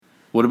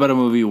What about a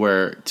movie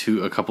where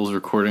a couple's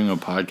recording a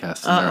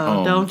podcast in their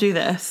home? Don't do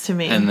this to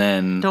me. And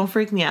then... Don't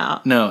freak me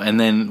out. No, and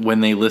then when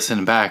they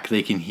listen back,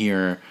 they can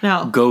hear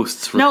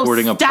ghosts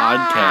recording a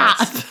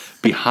podcast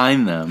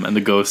behind them. And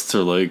the ghosts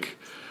are like,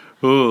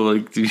 oh,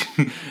 like,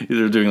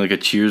 they're doing like a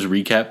Cheers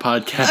recap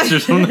podcast or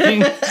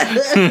something.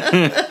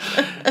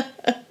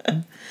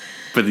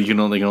 But they can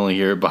only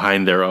hear it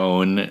behind their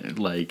own,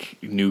 like,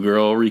 New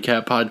Girl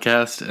recap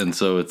podcast. And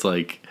so it's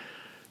like,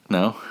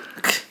 no.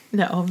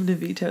 No, I'm going to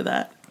veto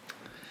that.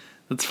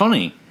 That's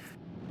funny.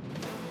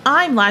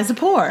 I'm Liza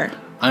Poor.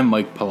 I'm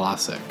Mike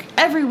Polasek.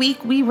 Every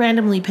week, we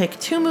randomly pick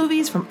 2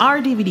 movies from our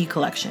DVD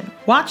collection,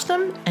 watch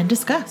them, and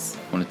discuss.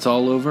 When it's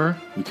all over,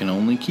 we can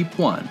only keep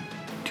 1.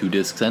 2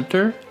 discs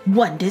enter.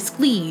 1 disc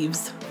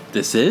leaves.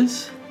 This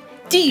is...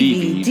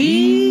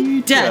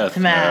 DVD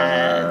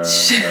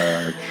Deathmatch.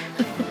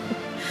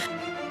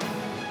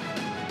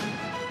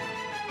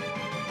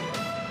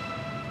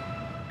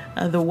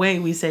 The way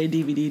we say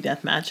DVD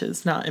Deathmatch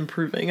is not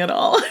improving at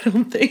all, I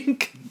don't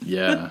think.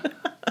 Yeah.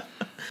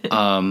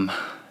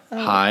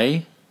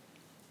 Hi.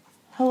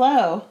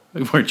 Hello.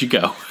 Where'd you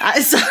go?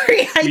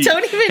 Sorry, I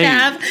don't even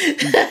have...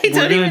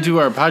 We're going to do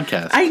our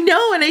podcast. I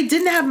know, and I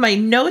didn't have my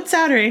notes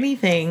out or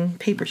anything.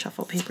 Paper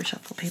shuffle, paper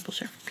shuffle, paper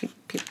shuffle,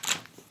 paper.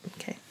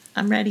 Okay,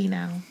 I'm ready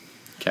now.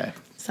 Okay.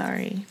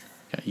 Sorry.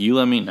 Okay, you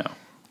let me know.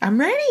 I'm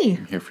ready.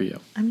 I'm here for you.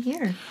 I'm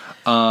here.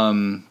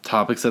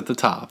 Topics at the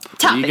top.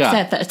 Topics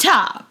at the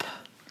top.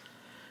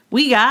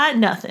 We got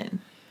nothing.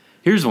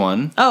 Here's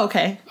one. Oh,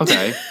 okay.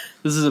 Okay.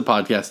 This is a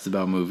podcast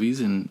about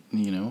movies and,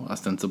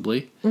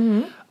 ostensibly.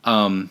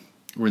 Mm-hmm.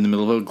 We're in the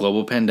middle of a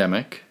global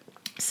pandemic.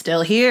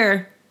 Still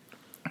here.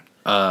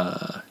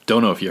 Don't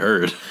know if you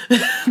heard.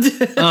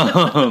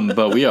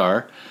 But we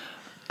are.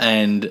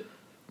 And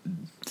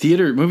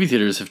movie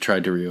theaters have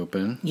tried to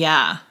reopen.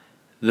 Yeah.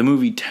 The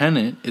movie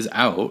Tenet is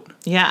out.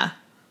 Yeah.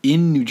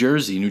 In New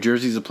Jersey. New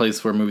Jersey's a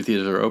place where movie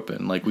theaters are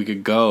open. Like, we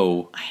could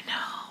go... I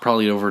know.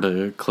 Probably over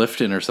to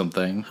Clifton or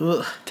something.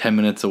 Ugh. 10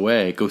 minutes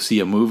away. Go see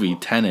a movie,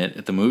 Tenet,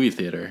 at the movie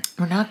theater.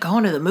 We're not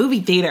going to the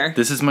movie theater.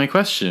 This is my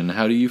question.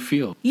 How do you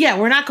feel? Yeah,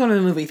 we're not going to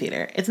the movie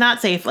theater. It's not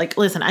safe. Like,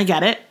 listen, I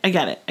get it. I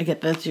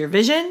get that's your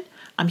vision.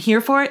 I'm here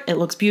for it. It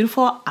looks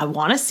beautiful. I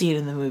want to see it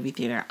in the movie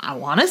theater. I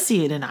want to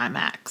see it in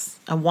IMAX.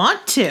 I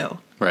want to.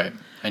 Right.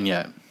 And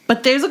yet...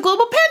 But there's a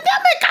global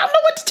pandemic. I don't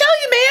know what to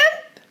tell you,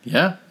 man.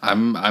 Yeah,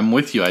 I'm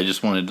with you. I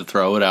just wanted to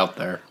throw it out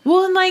there.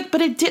 Well, and but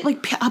it did,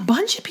 a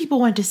bunch of people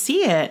went to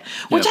see it,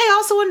 which I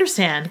also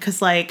understand, because,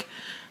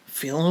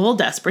 feeling a little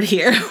desperate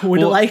here.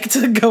 Would like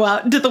to go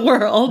out into the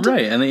world.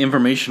 Right, and the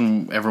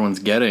information everyone's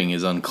getting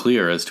is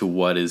unclear as to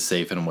what is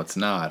safe and what's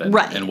not. And,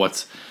 right. And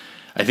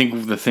I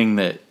think the thing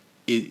that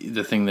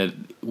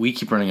we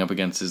keep running up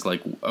against is,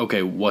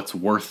 okay, what's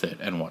worth it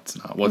and what's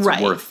not? What's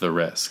worth the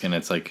risk? And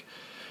it's like...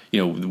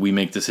 we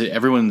make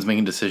everyone's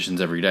making decisions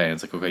every day. And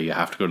it's like, okay, you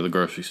have to go to the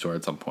grocery store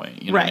at some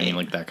point. You know what I mean?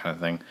 Like that kind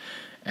of thing.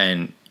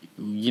 And,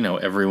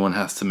 everyone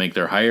has to make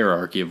their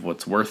hierarchy of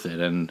what's worth it.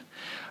 And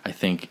I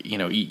think,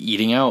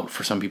 eating out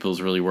for some people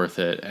is really worth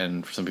it.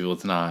 And for some people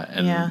it's not.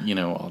 And,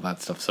 all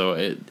that stuff.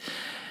 So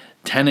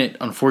Tenet,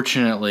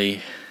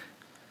 unfortunately...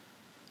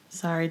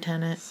 Sorry,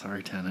 Tenet.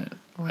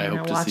 I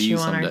hope to watch see you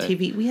on someday. Our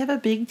TV. We have a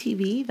big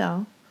TV,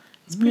 though.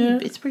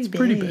 It's pretty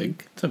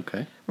big. It's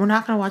okay. We're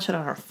not going to watch it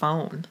on our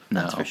phone.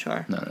 That's for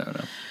sure. No.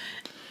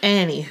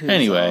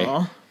 Anyway,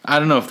 I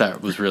don't know if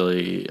that was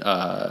really...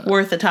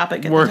 worth the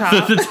topic at the top.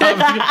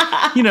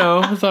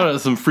 I thought it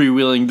was some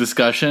freewheeling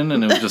discussion,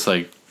 and it was just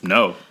like,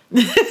 no.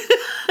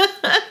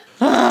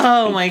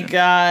 Oh my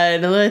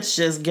God. Let's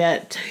just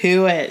get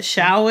to it,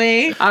 shall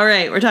we? All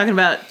right, we're talking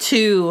about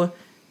 2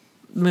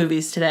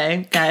 movies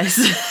today, guys.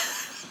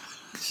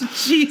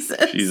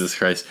 Jesus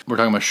Christ. We're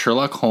talking about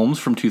Sherlock Holmes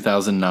from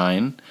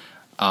 2009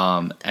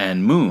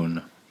 and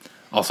Moon,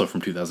 also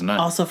from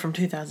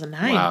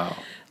 2009. Wow.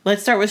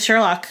 Let's start with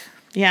Sherlock.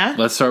 Yeah?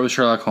 Let's start with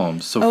Sherlock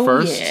Holmes. So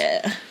first,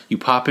 you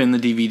pop in the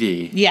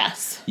DVD.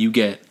 Yes. You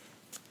get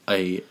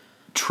a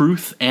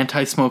Truth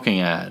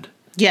anti-smoking ad.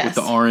 Yes. With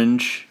the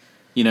orange,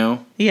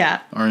 Yeah.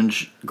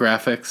 Orange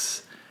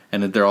graphics.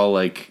 And they're all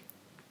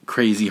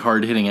crazy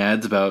hard-hitting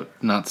ads about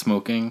not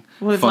smoking,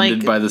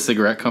 funded by the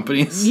cigarette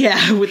companies.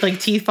 Yeah, with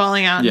teeth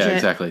falling out and shit. Yeah,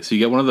 exactly. So you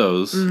get one of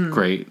those. Mm.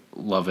 Great.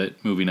 Love it.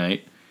 Movie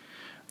night.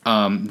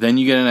 Then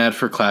you get an ad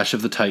for Clash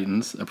of the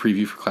Titans, a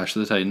preview for Clash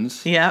of the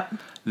Titans. Yep.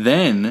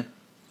 Then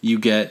you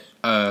get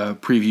a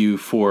preview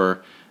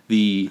for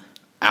the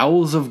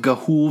Owls of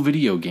Ga'Hoole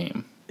video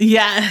game.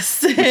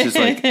 Yes. Which is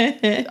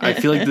I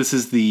feel like this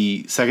is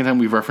the second time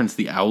we've referenced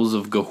the Owls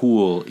of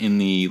Ga'Hoole in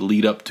the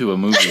lead up to a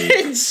movie.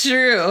 It's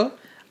true.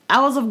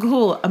 Owls of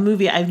Ga'Hoole, a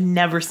movie I've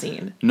never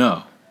seen.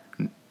 No.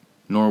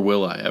 Nor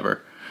will I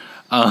ever.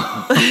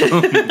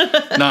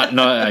 I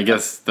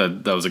guess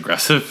that was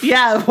aggressive.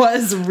 Yeah, it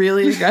was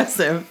really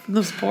aggressive.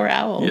 Those poor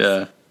owls.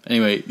 Yeah.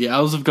 Anyway, the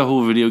Owls of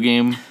Ga'Hoole video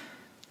game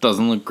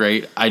doesn't look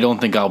great. I don't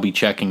think I'll be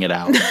checking it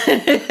out.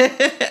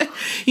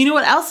 You know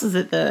what else is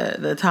at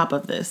the top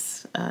of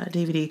this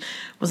DVD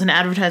was an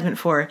advertisement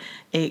for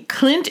a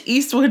Clint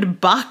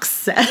Eastwood box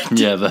set.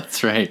 Yeah,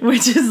 that's right.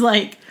 Which is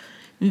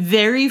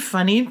very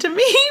funny to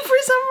me for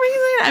some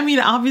reason. I mean,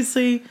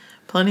 obviously,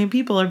 plenty of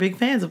people are big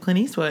fans of Clint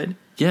Eastwood.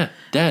 Yeah,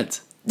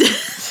 dads.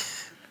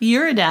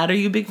 You're a dad. Are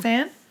you a big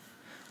fan?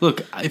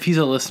 Look, if he's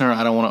a listener,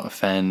 I don't want to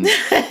offend.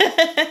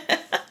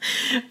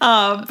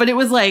 But it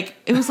was like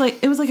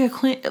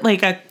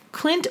a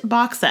Clint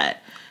box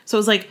set. So it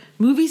was like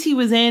movies he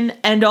was in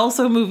and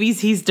also movies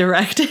he's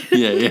directed.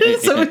 Yeah.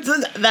 So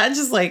that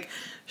just like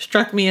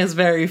struck me as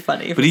very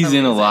funny. But he's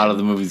in a lot of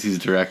the movies he's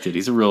directed.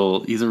 He's a real.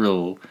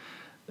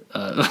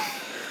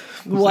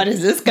 What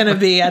is this going to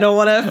be? I don't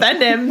want to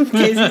offend him in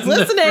case he's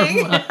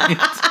listening.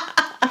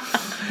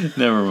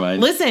 Never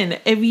mind. Listen,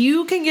 if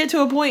you can get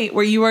to a point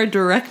where you are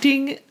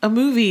directing a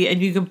movie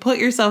and you can put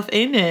yourself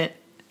in it,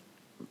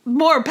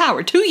 more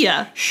power to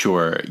you.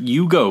 Sure.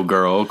 You go,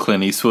 girl,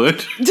 Clint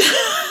Eastwood.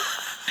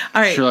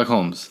 All right. Sherlock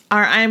Holmes.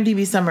 Our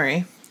IMDb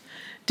summary.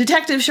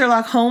 Detective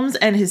Sherlock Holmes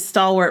and his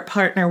stalwart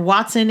partner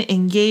Watson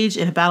engage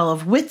in a battle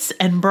of wits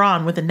and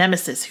brawn with a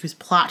nemesis whose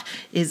plot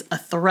is a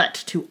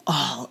threat to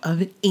all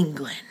of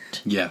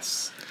England.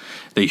 Yes,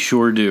 they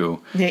sure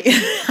do.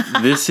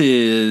 This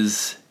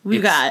is...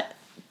 We've got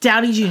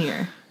Downey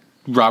Jr.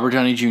 Robert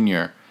Downey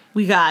Jr.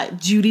 We got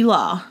Jude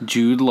Law.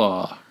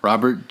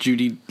 Robert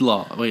Judy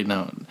Law. Wait,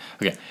 no.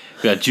 Okay.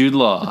 We got Jude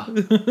Law.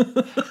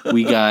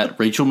 We got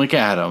Rachel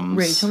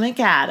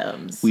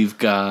McAdams. We've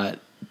got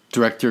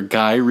director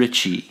Guy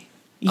Ritchie.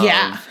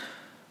 Yeah.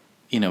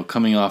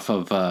 Coming off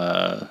of,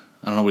 I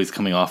don't know what he's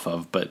coming off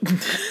of, but,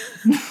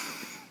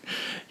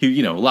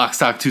 Lock,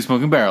 Stock, Two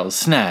Smoking Barrels,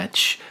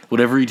 Snatch,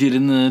 whatever he did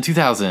in the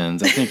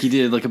 2000s. I think he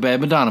did like a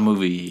Bad Madonna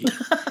movie.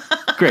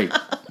 Great.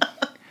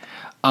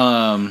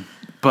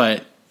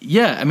 But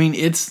yeah, I mean,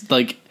 it's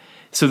like,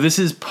 so this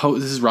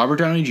is Robert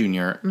Downey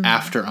Jr.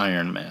 After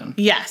Iron Man.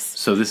 Yes.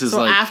 So this is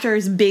like after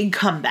his big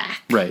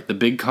comeback. Right, the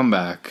big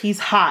comeback. He's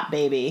hot,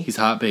 baby.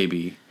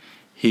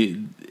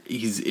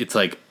 It's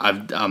like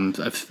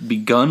I've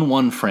begun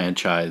one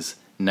franchise,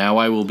 now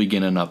I will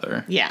begin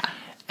another. Yeah.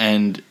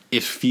 And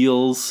it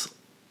feels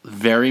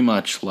very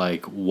much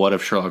like what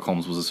if Sherlock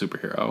Holmes was a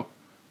superhero?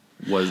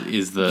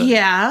 Is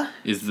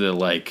the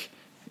like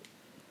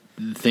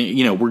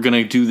thing, we're going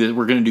to do this,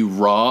 we're going to do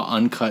raw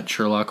uncut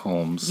Sherlock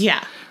Holmes.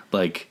 Yeah.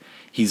 Like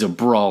he's a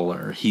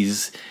brawler.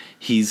 This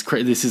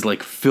is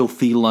like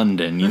filthy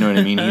London. You know what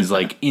I mean? He's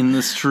like in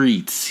the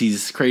streets.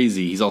 He's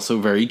crazy. He's also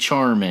very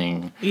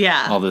charming.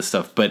 Yeah. All this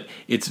stuff. But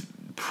it's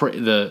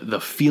the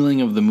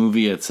feeling of the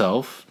movie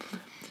itself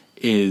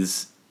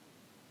is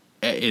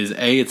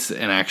it's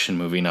an action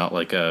movie, not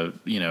like a,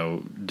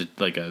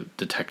 like a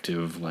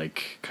detective,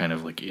 like kind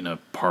of like in a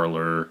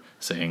parlor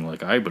saying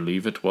like, I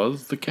believe it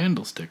was the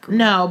candlestick.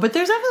 No, but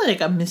there's definitely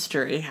like a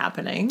mystery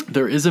happening.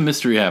 There is a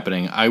mystery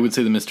happening. I would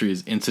say the mystery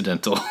is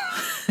incidental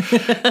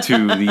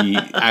to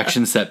the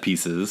action set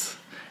pieces.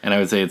 And I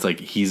would say it's like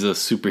he's a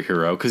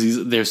superhero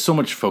because there's so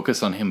much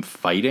focus on him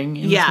fighting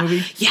in this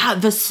movie. Yeah,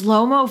 the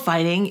slow-mo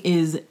fighting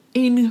is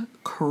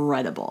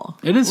incredible.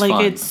 It is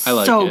fun. It's I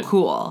like so it.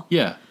 Cool.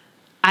 Yeah.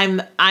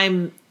 I'm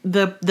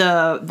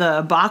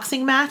the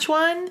boxing match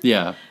one.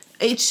 Yeah.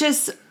 It's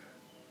just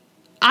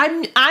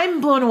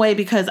I'm blown away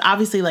because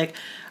obviously like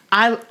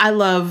I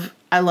love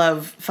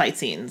fight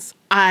scenes.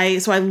 I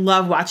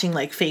love watching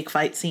like fake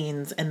fight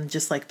scenes and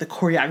just like the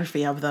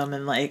choreography of them,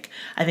 and like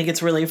I think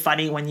it's really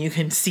funny when you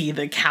can see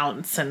the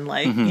counts and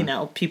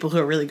like people who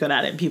are really good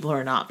at it and people who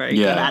are not very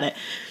good at it.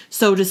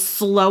 So to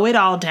slow it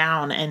all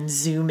down and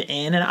zoom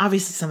in, and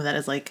obviously some of that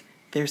is like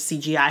there's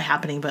CGI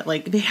happening, but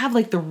like they have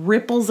like the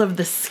ripples of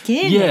the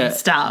skin and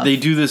stuff. They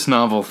do this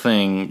novel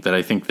thing that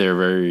I think they're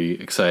very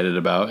excited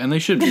about, and they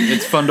should be.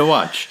 It's fun to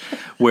watch.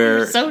 Where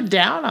you're so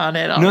down on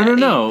it already.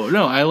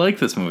 No. I like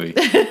this movie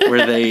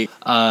where they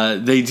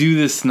do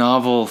this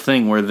novel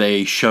thing where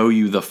they show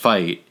you the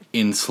fight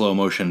in slow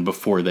motion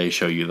before they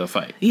show you the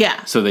fight.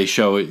 Yeah. So they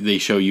show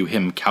you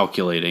him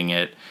calculating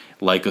it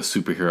like a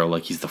superhero,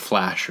 like he's the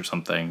Flash or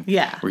something.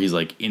 Yeah. Where he's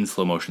like in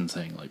slow motion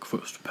saying like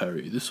first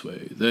parry this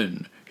way,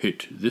 then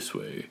hit this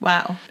way.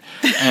 Wow.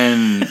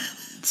 And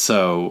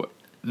so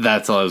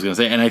that's all I was going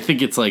to say. And I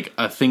think it's like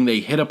a thing they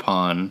hit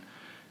upon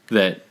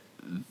that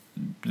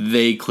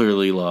they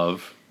clearly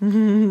love.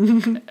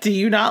 Do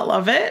you not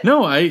love it?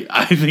 No, I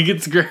think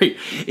it's great.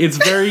 It's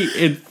very,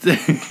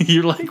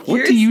 you're like,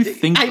 what do you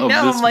think of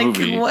this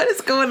movie? I'm like, what is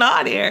going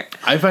on here?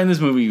 I find this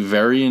movie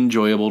very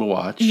enjoyable to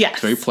watch. Yes.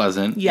 It's very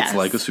pleasant. Yes. It's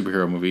like a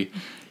superhero movie.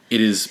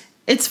 It is.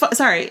 It's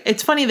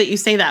funny that you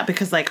say that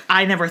because like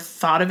I never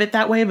thought of it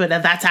that way, but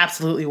that's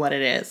absolutely what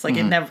it is. Like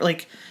it never,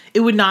 like it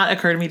would not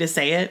occur to me to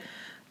say it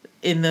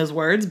in those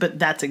words, but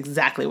that's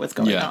exactly what's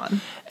going on.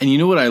 And you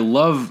know what I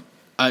love?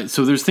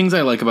 So there's things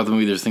I like about the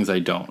movie. There's things I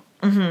don't.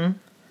 Mm-hmm.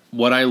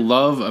 What I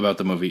love about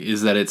the movie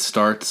is that it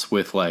starts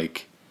with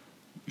like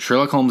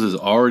Sherlock Holmes is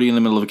already in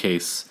the middle of a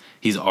case.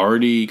 He's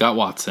already got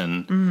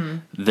Watson.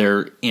 Mm-hmm.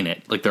 They're in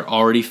it. Like they're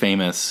already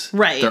famous.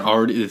 Right. They're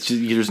already. It's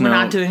just, We're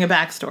not doing a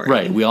backstory.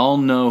 Right. We all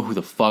know who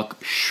the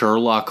fuck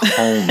Sherlock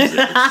Holmes is.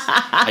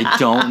 I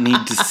don't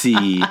need to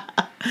see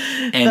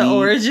The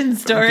origin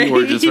story. The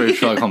origin story of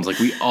Sherlock Holmes. Like,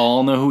 we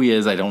all know who he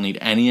is. I don't need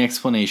any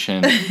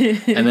explanation.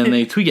 And then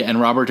they tweak it. And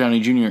Robert Downey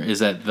Jr.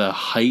 is at the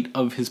height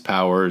of his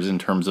powers in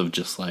terms of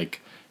just,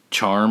 like,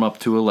 charm up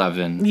to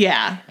 11.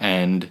 Yeah.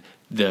 And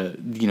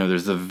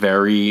there's the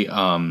very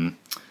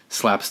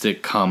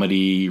slapstick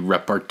comedy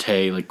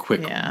repartee, like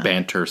quick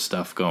banter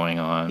stuff going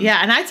on. Yeah,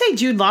 and I'd say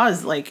Jude Law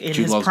is like in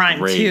his prime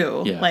great.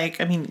 too. Yeah.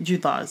 Like, I mean,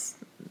 Jude Law is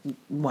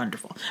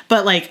wonderful,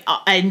 but like,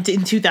 and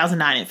in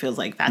 2009, it feels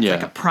like that's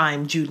like a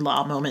prime Jude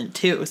Law moment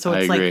too. So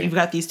it's like you've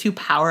got these two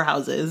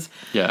powerhouses,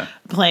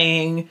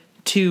 playing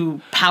two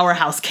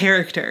powerhouse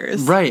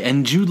characters, right?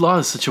 And Jude Law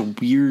is such a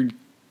weird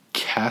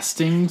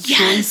casting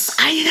choice.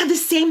 I have the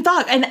same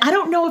thought, and I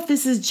don't know if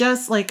this is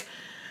just like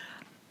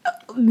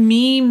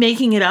me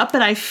making it up,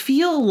 but I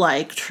feel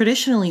like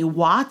traditionally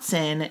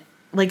Watson,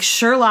 like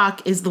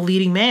Sherlock is the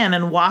leading man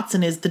and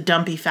Watson is the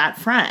dumpy fat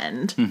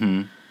friend.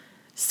 Mm-hmm.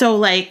 So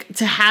like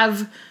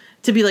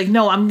to be like,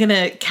 no, I'm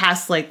gonna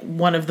cast like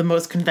one of the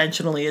most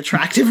conventionally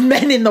attractive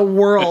men in the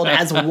world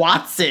as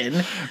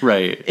Watson,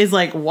 right, is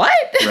like, what?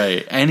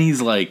 Right. And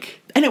he's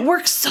like, and it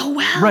works so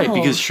well, right,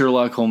 because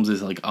Sherlock Holmes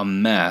is like a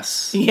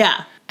mess,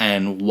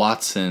 and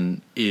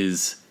Watson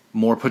is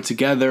more put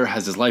together,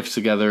 has his life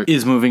together,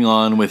 is moving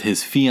on with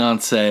his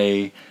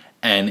fiancée,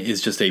 and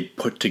is just a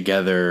put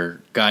together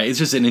guy. It's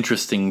just an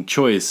interesting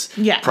choice.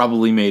 Yeah.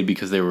 Probably made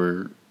because they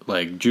were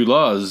like, Jude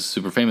Law is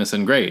super famous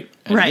and great.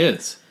 And he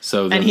is.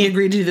 So then, and he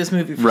agreed to do this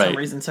movie for some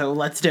reason, so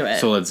let's do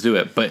it.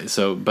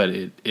 But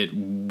it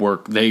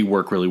worked. They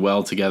work really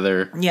well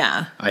together.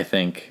 Yeah. I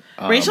think.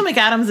 Rachel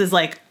McAdams is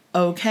like,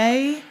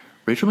 okay.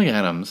 Rachel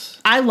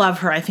McAdams. I love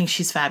her. I think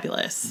she's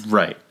fabulous.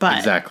 Right. But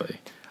exactly.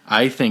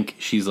 I think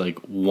she's like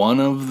one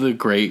of the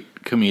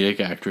great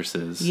comedic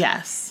actresses.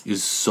 Yes.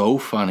 Is so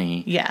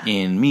funny. Yeah.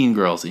 In Mean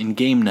Girls, in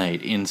Game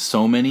Night, in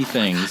so many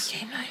things. God,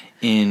 Game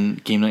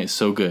Night. Game Night is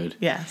so good.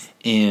 Yes.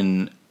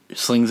 In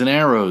Slings and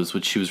Arrows,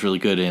 which she was really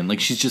good in. Like,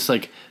 she's just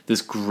like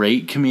this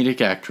great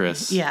comedic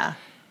actress. Yeah.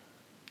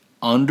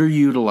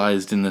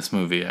 Underutilized in this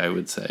movie, I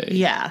would say.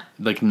 Yeah.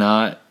 Like,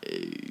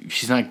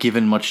 she's not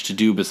given much to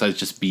do besides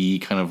just be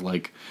kind of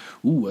like,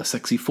 ooh, a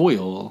sexy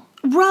foil.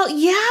 Well,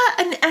 yeah,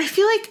 and I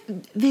feel like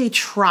they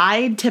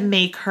tried to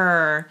make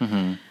her,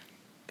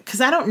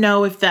 because I don't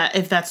know if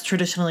that's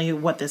traditionally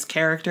what this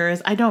character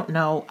is. I don't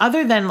know.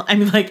 Other than, I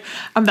mean, like,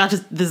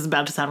 this is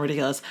about to sound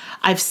ridiculous.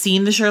 I've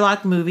seen the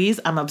Sherlock movies.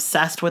 I'm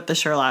obsessed with the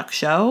Sherlock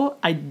show.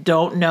 I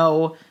don't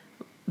know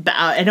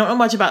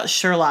much about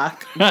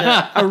Sherlock,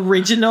 the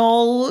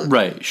original.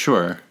 Right,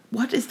 sure.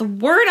 What is the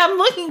word I'm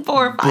looking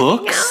for?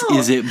 Books?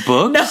 Is it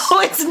books? No,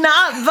 it's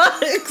not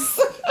books.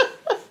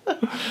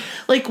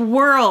 Like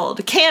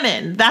world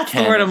canon. That's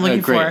the word I'm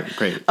looking for.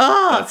 Great.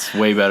 That's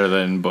way better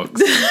than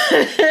books.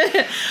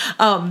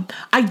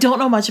 I don't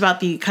know much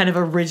about the kind of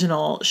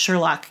original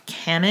Sherlock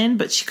canon,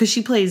 but because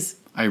she plays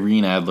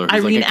Irene Adler,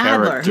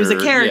 who's a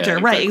character,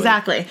 yeah, right?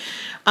 Exactly.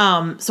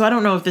 So I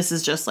don't know if this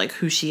is just like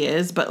who she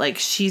is, but like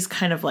she's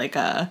kind of like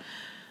a.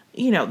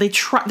 You know, they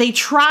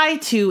try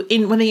to,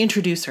 when they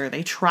introduce her,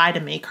 they try to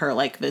make her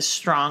like this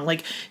strong,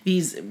 like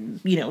these,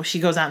 you know, she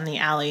goes out in the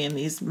alley and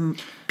these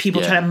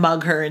people try to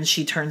mug her and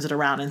she turns it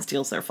around and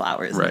steals their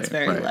flowers. Right, and it's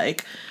very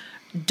like,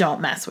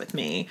 don't mess with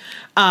me.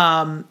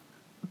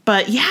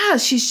 But yeah,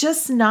 she's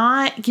just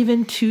not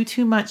given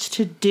too much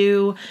to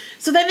do.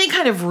 So then they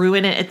kind of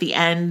ruin it at the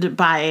end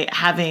by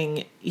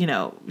having, you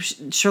know,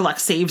 Sherlock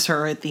saves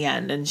her at the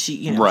end and she,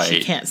 you know,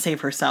 she can't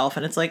save herself.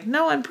 And it's like,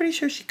 no, I'm pretty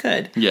sure she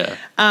could. Yeah.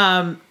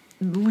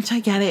 Which I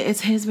get it.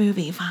 It's his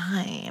movie.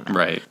 Fine.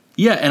 Right.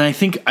 Yeah. And I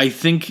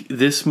think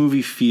this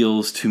movie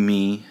feels to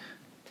me,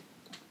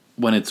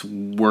 when it's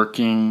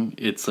working,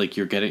 it's like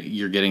you're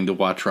getting to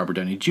watch Robert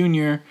Downey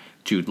Jr.,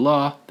 Jude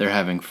Law. They're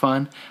having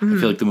fun. Mm-hmm. I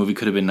feel like the movie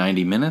could have been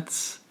 90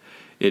 minutes.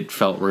 It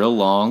felt real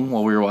long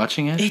while we were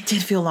watching it. It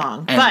did feel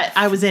long, but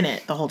I was in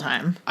it the whole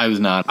time. I was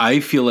not.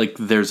 I feel like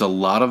there's a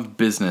lot of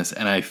business,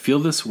 and I feel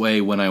this way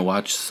when I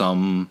watch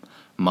some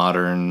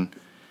modern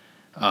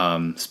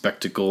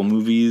spectacle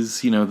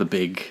movies, you know, the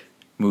big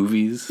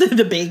movies.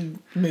 The big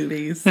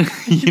movies.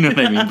 You know what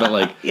I mean? But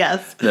like,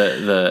 yes.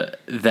 The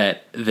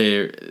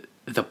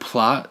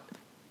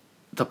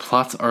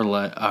plots are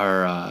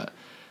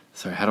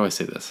sorry, how do I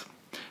say this?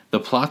 The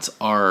plots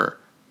are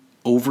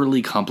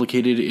overly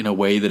complicated in a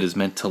way that is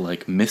meant to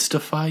like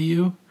mystify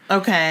you.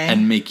 Okay.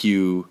 And make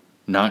you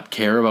not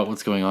care about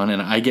what's going on.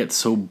 And I get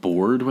so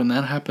bored when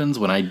that happens,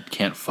 when I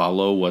can't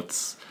follow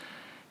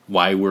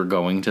why we're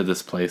going to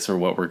this place or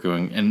what we're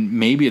going. And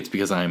maybe it's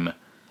because I'm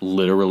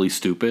literally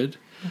stupid.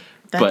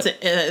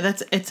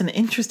 It's an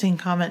interesting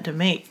comment to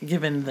make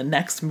given the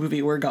next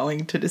movie we're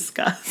going to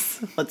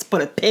discuss. Let's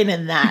put a pin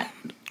in that.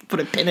 Put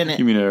a pin in it.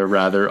 You mean a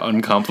rather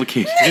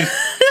uncomplicated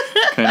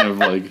kind of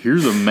like,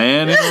 here's a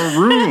man in a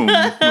room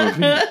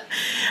movie?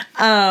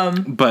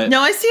 But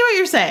no, I see what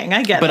you're saying.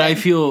 I get it. But I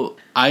feel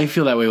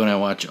that way when I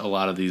watch a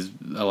lot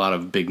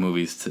of big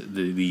movies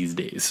these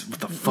days. What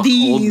the fuck,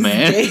 old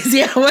man? Days,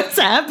 yeah, what's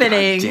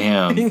happening?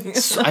 God damn,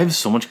 I have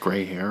so much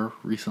gray hair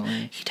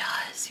recently. He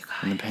does, you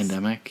guys. In the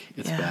pandemic,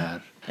 it's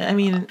bad. I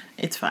mean,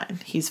 it's fine.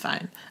 He's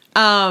fine.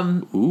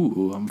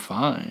 Ooh, I'm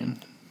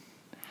fine.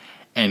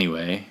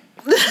 Anyway,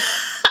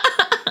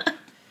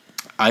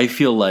 I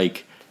feel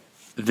like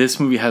this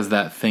movie has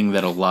that thing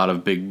that a lot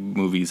of big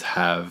movies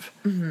have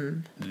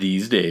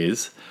these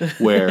days,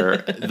 where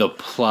the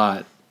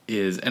plot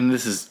is, and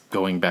this is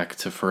going back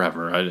to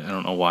forever. I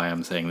don't know why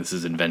I'm saying this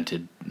is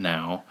invented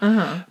now,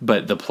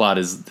 but the plot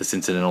is this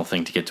incidental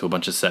thing to get to a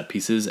bunch of set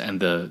pieces, and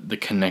the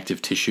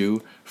connective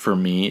tissue for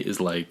me is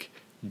like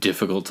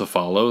difficult to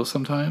follow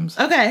sometimes.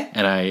 Okay.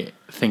 And I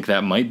think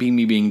that might be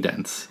me being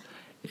dense.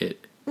 I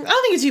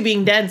don't think it's you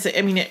being dense.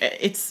 I mean,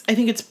 I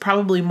think it's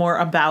probably more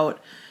about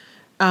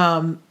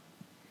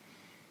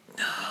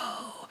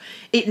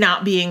it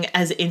not being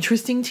as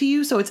interesting to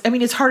you. So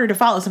it's harder to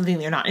follow something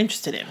that you're not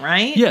interested in,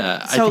 right?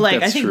 Yeah. So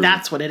I think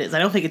that's what it is. I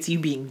don't think it's you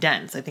being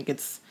dense. I think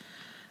it's,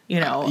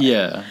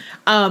 yeah.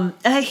 And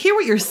I hear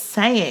what you're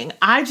saying.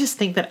 I just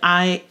think that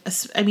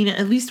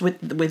at least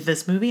with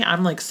this movie,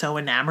 I'm like so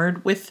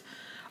enamored with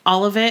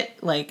all of it,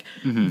 like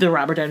the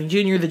Robert Downey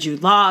Jr., the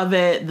Jude Law of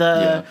it,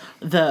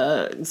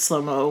 the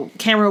slow-mo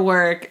camera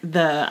work.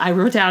 I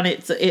wrote down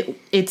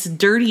it's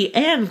dirty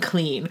and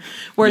clean.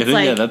 Where it's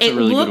like that's a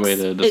really good way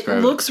to describe it.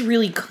 It looks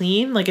really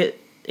clean. Like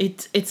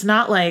it's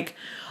not like,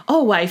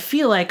 oh, I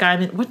feel like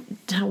I'm in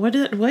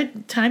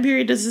what time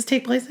period does this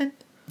take place in?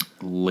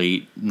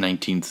 Late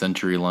 19th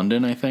century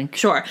London, I think.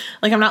 Sure.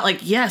 Like, I'm not like,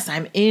 yes,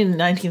 I'm in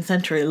 19th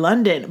century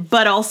London,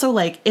 but also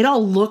like it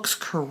all looks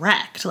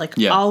correct. Like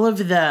all of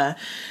the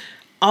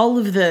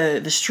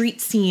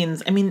street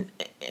scenes. I mean,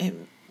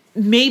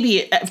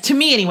 maybe to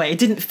me anyway, it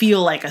didn't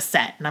feel like a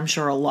set, and I'm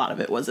sure a lot of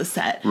it was a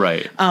set.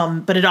 Right.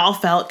 But it all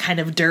felt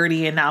kind of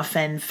dirty enough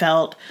and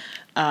felt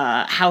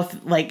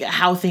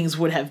how things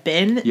would have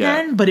been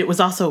then, but it was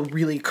also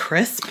really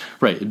crisp.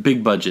 Right,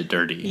 big budget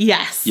dirty.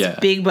 Yes,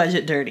 big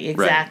budget dirty,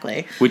 exactly.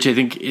 Right. Which I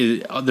think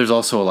there's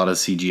also a lot of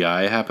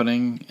CGI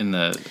happening in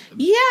the...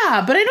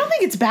 Yeah, but I don't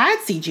think it's bad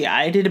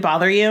CGI. Did it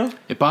bother you?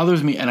 It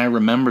bothers me, and I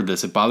remembered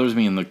this, it bothers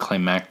me in the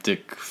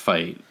climactic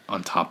fight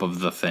on top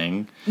of the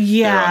thing.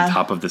 Yeah. They're on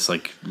top of this,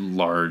 like,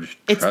 large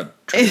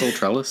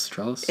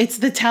trellis? It's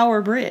the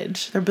Tower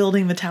Bridge. They're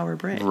building the Tower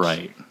Bridge.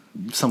 Right.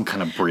 Some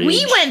kind of bridge.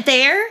 We went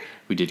there.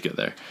 We did go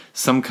there.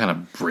 Some kind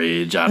of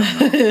bridge, I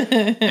don't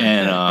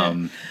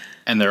know.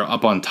 And they're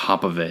up on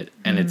top of it,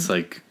 and it's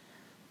like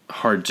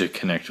hard to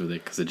connect with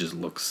it because it just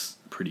looks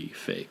pretty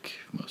fake,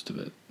 most of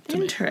it.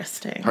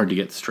 Interesting. Me. Hard to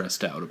get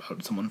stressed out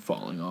about someone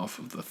falling off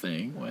of the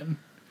thing when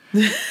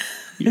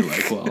you're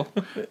like, well,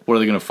 what are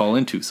they going to fall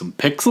into? Some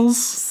pixels?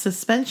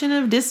 Suspension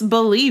of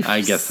disbelief,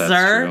 I guess that's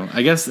true.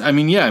 Like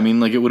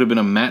it would have been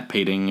a matte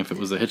painting if it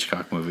was a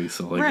Hitchcock movie,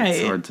 so like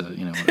it's hard to,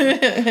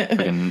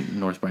 fucking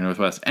North by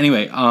Northwest.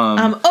 Anyway,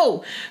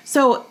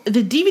 so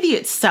the DVD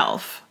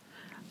itself,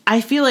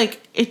 I feel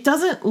like it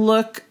doesn't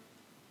look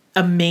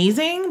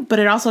amazing, but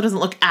it also doesn't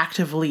look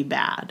actively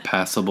bad.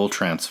 Passable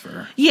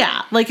transfer.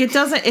 Yeah, like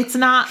it's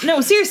not, no,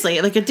 seriously,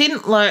 like it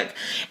didn't look,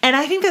 and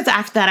I think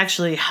that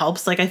actually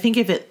helps. Like I think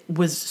if it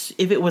was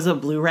a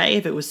Blu-ray,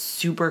 if it was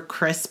super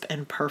crisp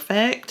and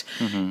perfect,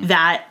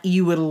 that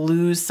you would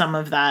lose some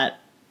of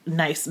that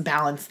nice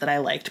balance that I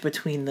liked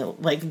between the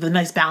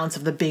nice balance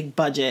of the big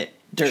budget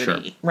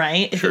dirty,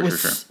 right? If it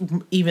was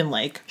even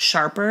like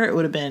sharper, it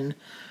would have been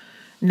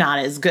not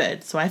as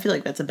good. So I feel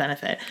like that's a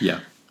benefit.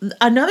 Yeah.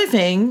 Another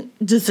thing,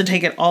 just to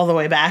take it all the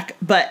way back,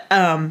 but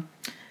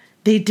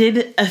they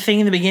did a thing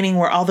in the beginning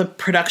where all the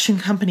production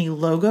company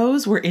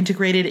logos were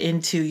integrated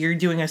into, you're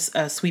doing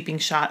a sweeping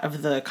shot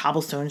of the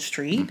cobblestone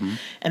street,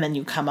 and then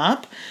you come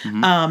up,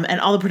 and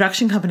all the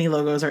production company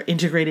logos are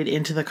integrated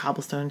into the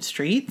cobblestone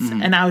streets.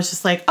 And I was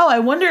just like, oh, I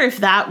wonder if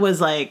that was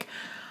like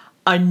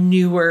a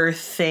newer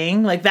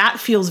thing. Like that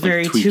feels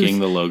very tweaking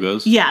the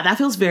logos. Yeah, that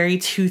feels very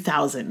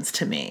 2000s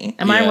to me.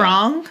 Am I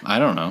wrong? I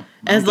don't know.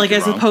 As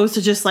opposed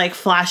to just like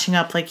flashing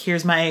up like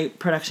here's my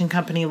production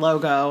company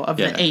logo of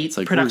the 8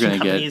 like, production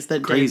companies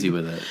that crazy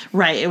with it.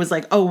 Right. It was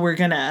like, oh, we're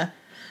gonna,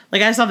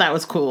 like, I thought that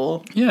was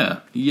cool. Yeah.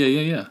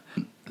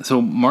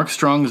 So Mark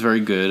Strong is very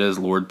good as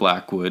Lord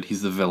Blackwood.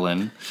 He's the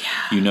villain.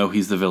 Yeah. You know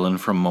he's the villain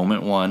from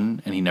moment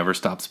one, and he never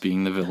stops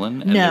being the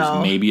villain. And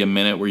there's maybe a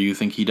minute where you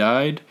think he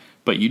died,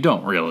 but you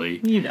don't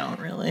really.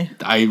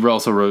 I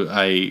also wrote,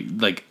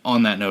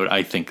 on that note,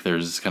 I think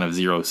there's kind of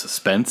zero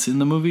suspense in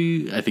the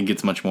movie. I think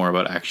it's much more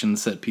about action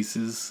set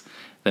pieces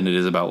than it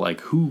is about, like,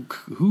 who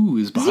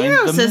is behind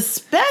them. Zero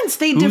suspense.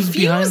 They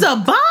defuse a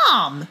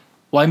bomb.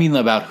 Well, I mean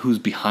about who's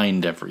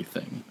behind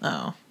everything.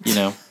 Oh. You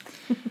know?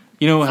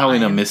 You know how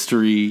in a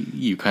mystery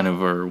you kind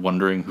of are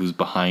wondering who's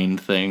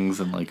behind things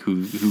and, like,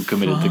 who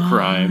committed the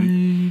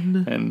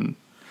crime.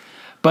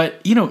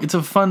 But, it's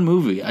a fun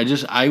movie.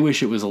 I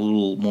wish it was a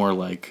little more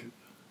like,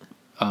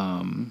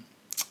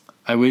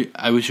 I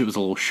wish it was a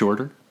little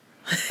shorter.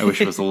 I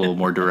wish it was a little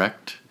more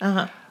direct.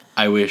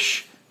 I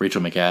wish Rachel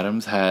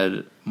McAdams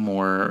had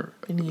more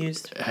Been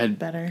used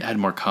better. Had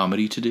more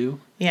comedy to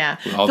do. Yeah.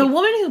 The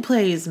woman who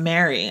plays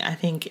Mary, I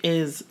think,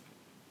 is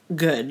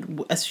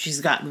good. She's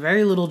got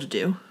very little to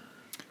do.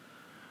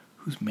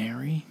 Who's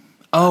Mary?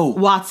 Oh,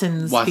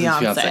 Watson's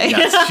fiance.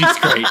 Yes,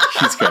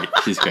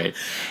 she's great.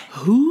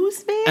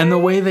 Who's Mary? And the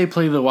way they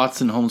play the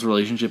Watson-Holmes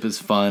relationship is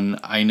fun.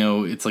 I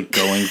know it's like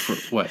going for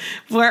what?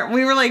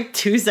 We were like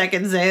 2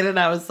 seconds in, and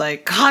I was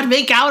like, God,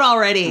 make out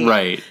already.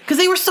 Right. Because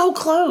they were so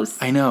close.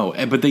 I know.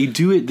 But they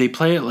do it, they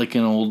play it like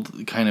an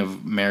old kind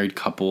of married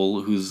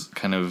couple who's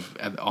kind of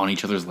on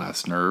each other's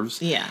last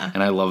nerves. Yeah.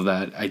 And I love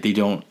that. They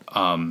don't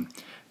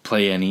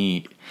play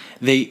any...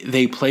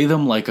 They play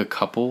them like a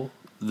couple...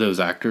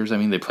 Those actors, I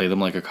mean, they play them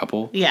like a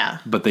couple. Yeah.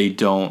 But they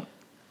don't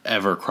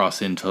ever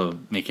cross into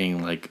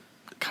making, like,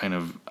 kind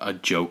of a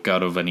joke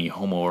out of any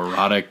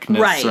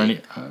homoeroticness or any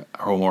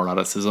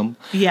homoeroticism.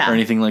 Yeah. Or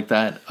anything like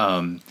that.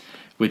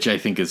 Which I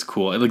think is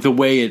cool. Like, the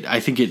way I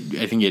think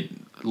it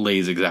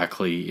lays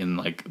exactly in,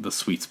 like, the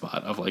sweet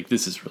spot of, like,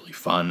 this is really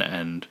fun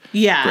and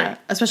great.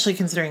 Especially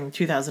considering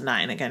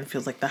 2009, again,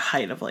 feels like the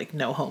height of, like,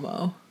 no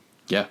homo.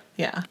 Yeah.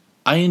 Yeah.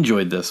 I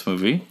enjoyed this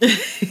movie.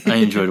 I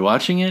enjoyed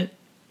watching it.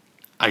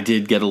 I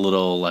did get a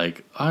little,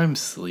 like, I'm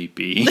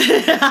sleepy.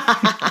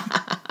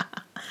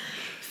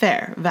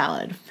 Fair.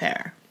 Valid.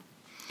 Fair.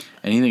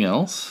 Anything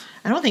else?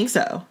 I don't think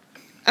so.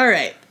 All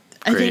right.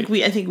 Great.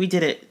 I think we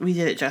did it. We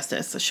did it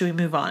justice. So should we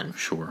move on?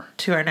 Sure.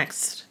 To our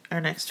next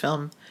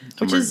film,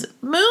 which is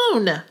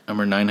Moon.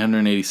 Number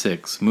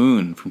 986,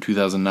 Moon from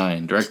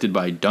 2009, directed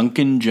by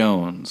Duncan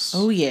Jones.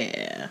 Oh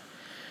yeah.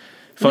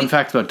 Fun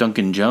fact about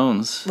Duncan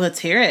Jones. Let's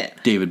hear it.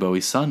 David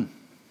Bowie's son.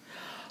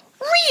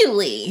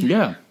 Really?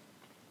 Yeah.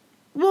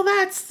 Well,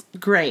 that's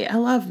great. I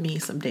love me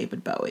some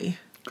David Bowie.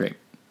 Great.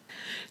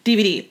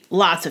 DVD.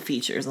 Lots of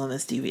features on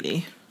this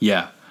DVD.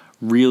 Yeah.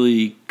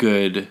 Really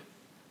good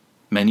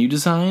menu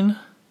design.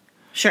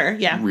 Sure,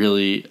 yeah.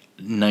 Really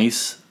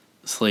nice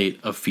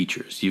slate of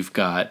features. You've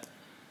got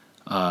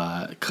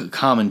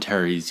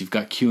commentaries. You've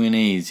got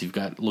Q&As. You've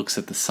got looks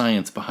at the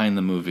science behind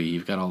the movie.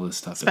 You've got all this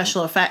stuff.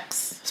 Special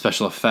effects.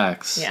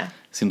 Yeah.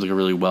 Seems like a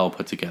really well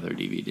put together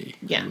DVD,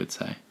 I would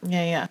say.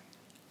 Yeah.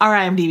 Our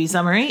IMDb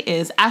summary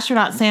is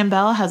astronaut Sam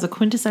Bell has a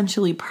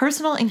quintessentially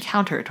personal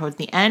encounter towards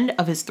the end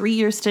of his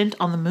 3-year stint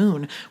on the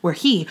moon, where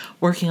he,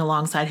 working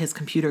alongside his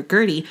computer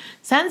Gertie,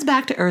 sends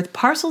back to Earth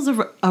parcels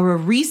of a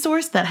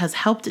resource that has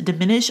helped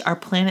diminish our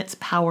planet's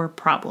power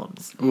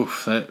problems.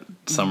 Oof, that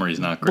summary's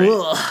not great.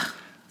 Ugh.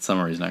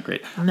 Summary's not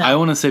great. No. I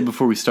want to say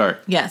before we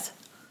start. Yes.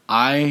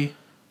 I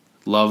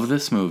love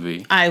this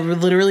movie. I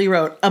literally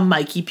wrote a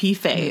Mikey P.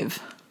 fave.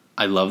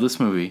 I love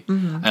this movie.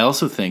 Mm-hmm. I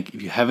also think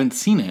if you haven't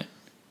seen it,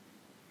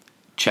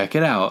 check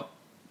it out.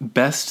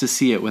 Best to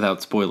see it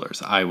without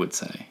spoilers, I would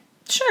say.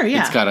 Sure,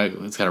 yeah. It's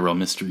got a real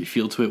mystery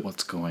feel to it.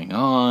 What's going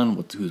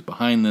on? Who's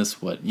behind this?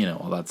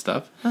 All that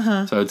stuff.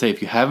 Uh-huh. So I would say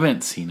if you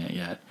haven't seen it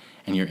yet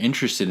and you're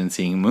interested in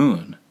seeing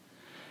Moon,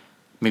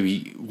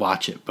 maybe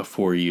watch it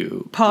before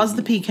you pause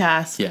the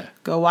PCast. Yeah.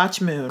 Go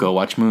watch Moon.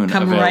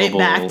 Come right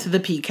back to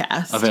the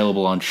PCast.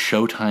 Available on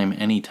Showtime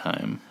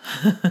anytime.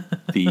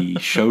 The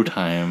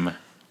Showtime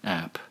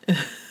app.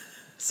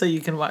 So you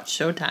can watch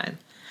Showtime.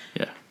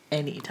 Yeah.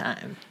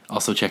 Anytime.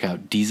 Also check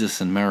out Desus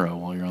and Mero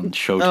while you're on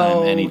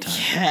Showtime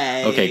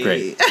anytime. Okay,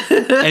 great.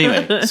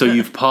 Anyway, so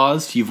you've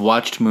paused, you've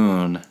watched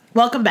Moon.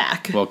 Welcome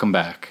back.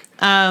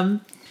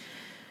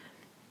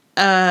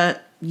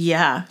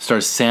 Yeah.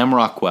 Stars Sam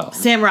Rockwell.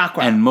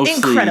 And mostly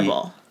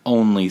incredible.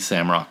 Only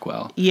Sam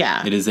Rockwell.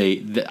 Yeah. It is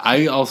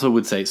I also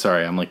would say,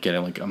 sorry, I'm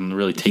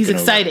really taking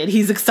over.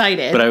 He's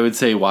excited. But I would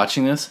say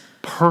watching this,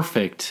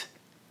 perfect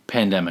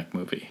pandemic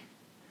movie.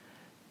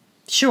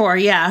 Sure,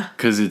 yeah.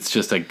 Because it's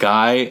just a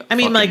guy. I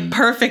mean, like,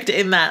 perfect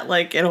in that,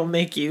 like, it'll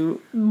make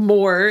you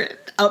more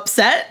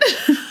upset.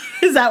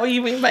 Is that what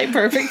you mean by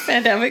perfect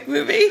pandemic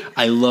movie?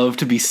 I love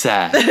to be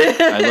sad.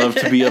 I love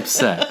to be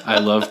upset. I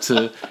love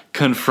to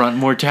confront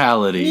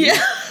mortality. Yeah.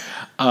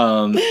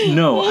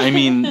 No, I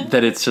mean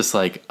that it's just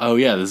like, oh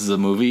yeah, this is a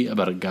movie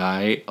about a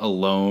guy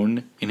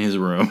alone in his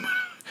room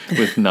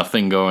with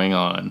nothing going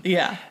on.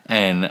 Yeah.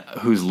 And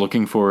who's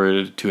looking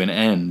forward to an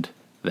end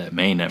that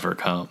may never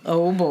come.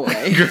 Oh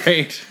boy.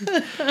 Great.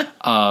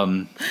 But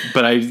I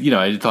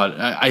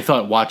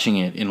thought watching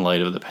it in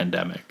light of the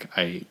pandemic,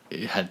 it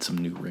had some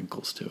new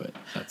wrinkles to it.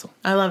 That's all.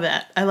 I love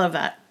that.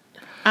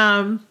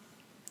 I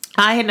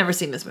had never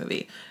seen this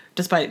movie,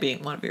 despite it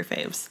being one of your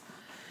faves.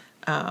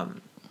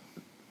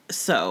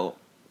 So.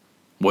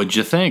 What'd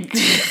you think?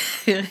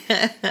 Hey,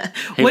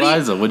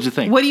 Liza, what'd you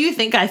think? What do you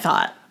think I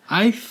thought?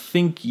 I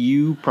think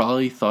you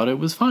probably thought it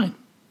was fine.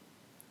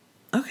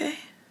 Okay.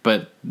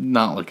 But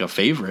not like a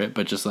favorite,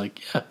 but just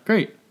like, yeah,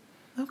 great.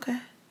 Okay.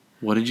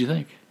 What did you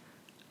think?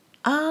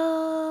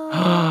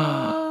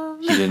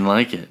 You didn't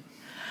like it.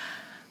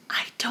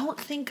 I don't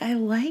think I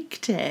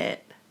liked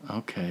it.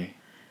 Okay.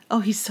 Oh,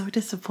 he's so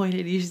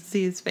disappointed. You should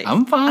see his face.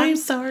 I'm fine. I'm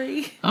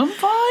sorry. I'm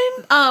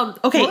fine.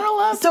 Okay. We're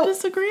allowed to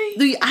disagree.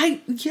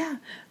 Yeah.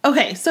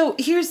 Okay, so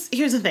here's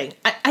the thing.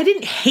 I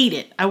didn't hate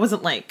it. I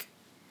wasn't like,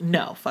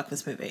 no, fuck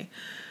this movie.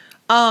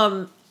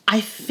 I I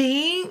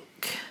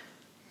think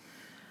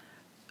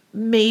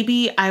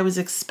maybe I was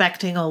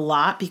expecting a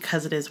lot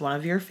because it is one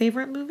of your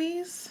favorite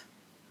movies.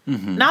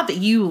 Mm-hmm. Not that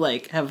you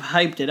like have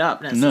hyped it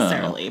up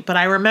necessarily, but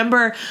I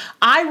remember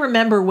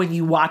when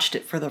you watched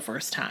it for the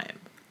first time.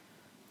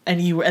 And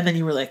then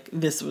you were like,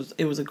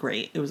 it was a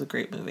great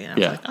movie. And I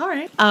was like, all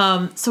right.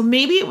 So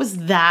maybe it was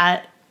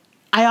that.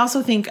 I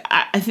also think,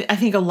 I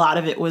think a lot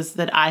of it was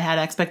that I had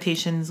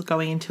expectations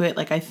going into it.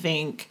 Like, I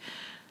think,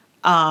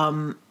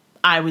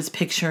 I was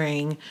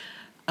picturing,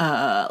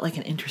 like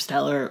an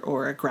Interstellar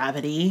or a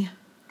Gravity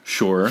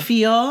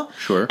feel.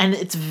 Sure. And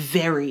it's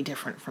very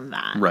different from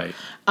that. Right.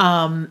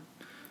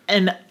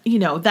 And,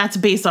 that's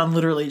based on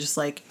literally just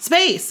like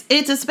space.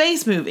 It's a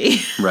space movie.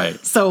 Right.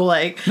 So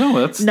like, no,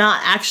 that's not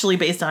actually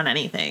based on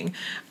anything.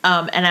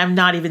 And I'm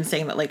not even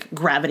saying that like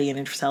Gravity and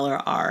Interstellar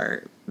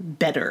are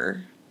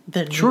better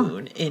than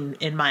Moon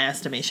in my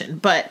estimation.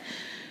 But,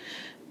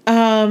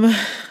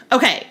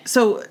 okay.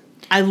 So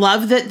I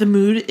love that the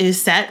mood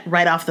is set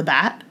right off the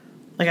bat.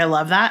 Like, I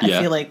love that. Yeah.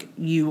 I feel like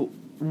you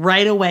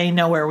right away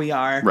know where we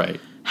are. Right.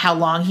 How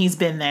long he's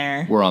been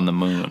there. We're on the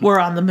moon. We're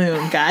on the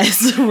moon,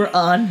 guys. We're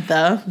on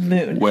the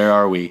moon. Where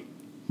are we?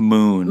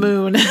 Moon.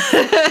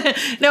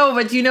 No,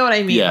 but you know what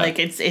I mean. Yeah. Like,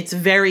 it's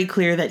very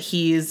clear that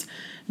he's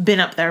been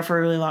up there for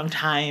a really long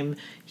time.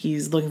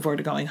 He's looking forward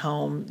to going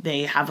home.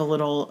 They have a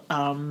little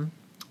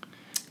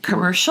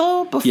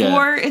commercial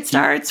before it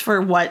starts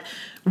for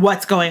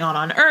what's going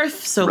on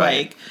Earth. So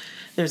like,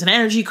 there's an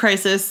energy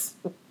crisis.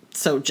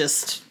 So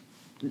just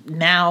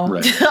now,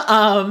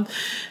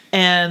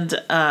 and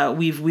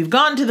we've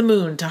gone to the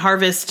moon to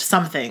harvest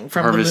something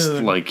from the moon.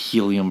 Harvest like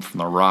helium from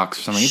the rocks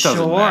or something. It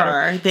doesn't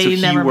matter. They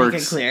never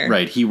make it clear.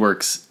 Right. He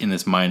works in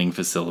this mining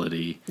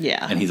facility.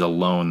 Yeah. And he's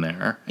alone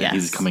there. And yes.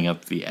 he's coming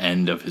up to the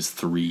end of his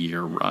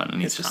 3-year run,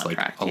 and he's just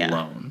contract, like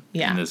alone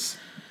in this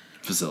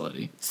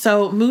facility.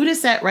 So mood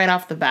is set right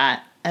off the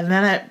bat, and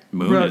then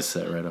is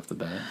set right off the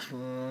bat.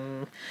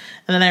 And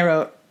then I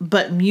wrote,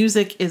 but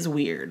music is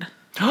weird.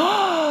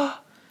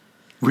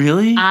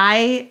 Really?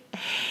 I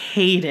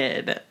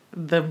hated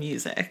the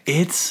music.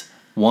 It's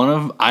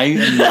I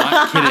am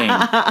not kidding.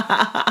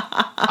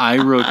 I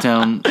wrote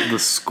down the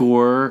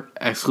score, !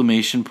 I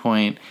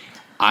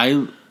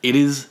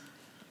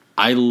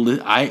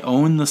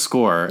own the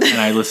score and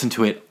I listen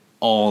to it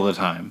all the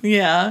time.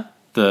 Yeah.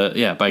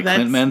 By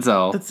Clint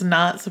Mansell. That's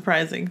not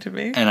surprising to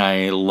me. And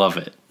I love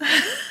it.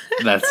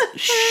 That's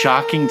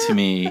shocking to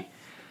me.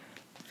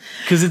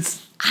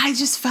 Because I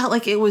just felt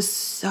like it was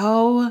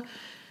so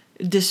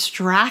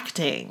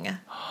distracting.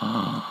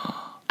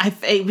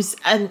 It was,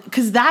 and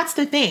because that's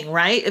the thing,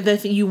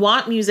 right? You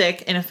want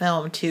music in a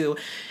film to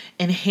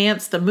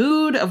enhance the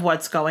mood of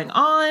what's going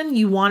on.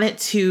 You want it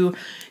to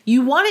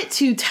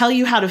tell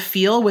you how to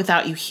feel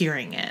without you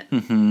hearing it.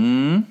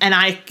 Mm-hmm. And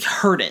I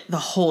heard it the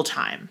whole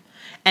time,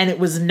 and it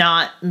was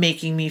not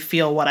making me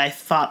feel what I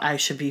thought I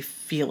should be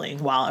feeling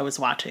while I was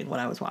watching what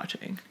I was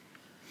watching.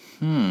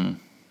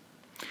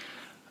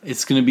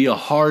 It's going to be a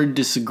hard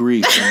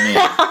disagree for me.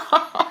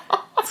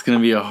 It's going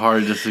to be a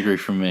hard disagree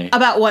for me.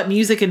 About what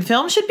music and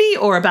film should be,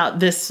 or about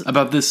this?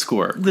 About this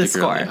score. This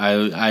score.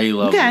 I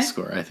love this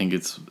score. I think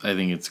it's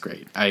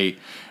great.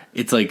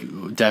 It's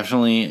like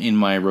definitely in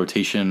my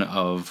rotation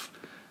of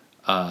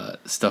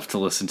stuff to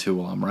listen to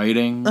while I'm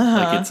writing.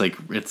 Like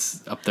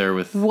it's up there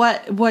with.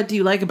 What do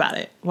you like about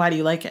it? Why do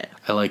you like it?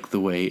 I like the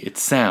way it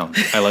sounds.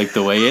 I like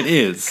the way it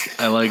is.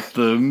 I like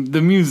the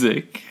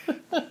music.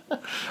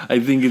 I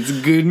think it's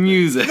good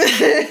music.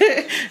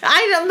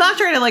 I'm not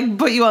trying to like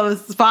put you on the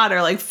spot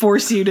or like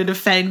force you to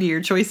defend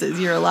your choices.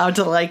 You're allowed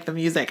to like the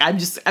music. I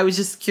was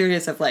just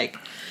curious if like,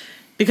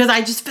 because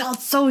I just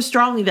felt so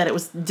strongly that it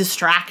was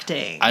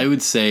distracting. I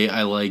would say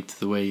I liked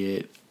the way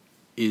it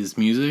is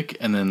music,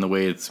 and then the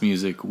way it's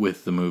music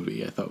with the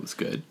movie I thought was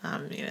good.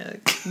 I'm gonna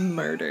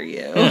murder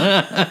you.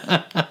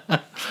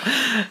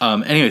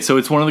 Anyway, so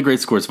it's one of the great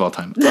scores of all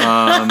time.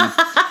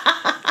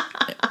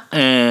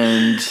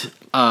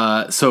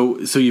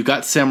 So you've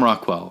got Sam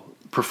Rockwell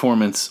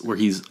performance where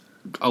he's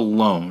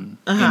alone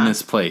in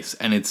this place,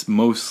 and it's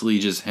mostly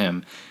just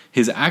him.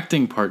 His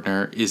acting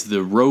partner is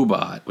the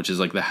robot, which is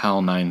like the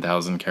HAL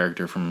 9000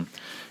 character from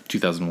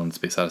 2001: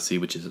 Space Odyssey,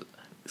 which is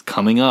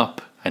coming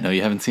up. I know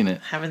you haven't seen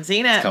it. Haven't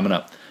seen it. It's coming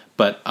up.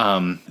 But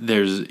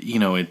there's,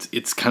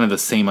 it's kind of the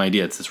same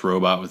idea. It's this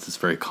robot with this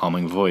very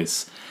calming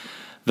voice.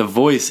 The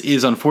voice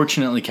is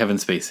unfortunately Kevin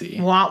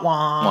Spacey. Wah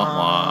wah. Wah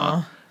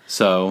wah.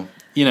 So,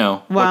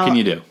 what can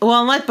you do?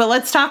 Well,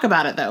 let's talk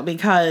about it though,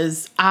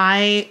 because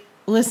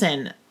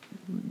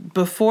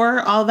before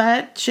all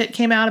that shit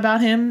came out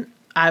about him,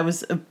 I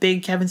was a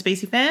big Kevin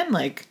Spacey fan.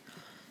 Like,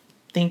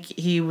 think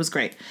he was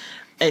great.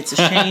 It's a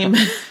shame.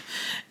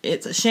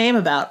 It's a shame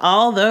about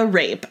all the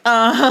rape.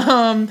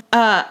 I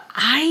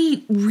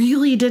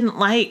really didn't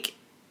like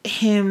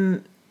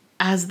him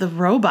as the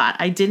robot.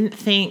 I didn't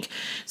think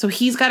so.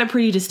 He's got a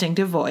pretty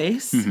distinctive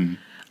voice.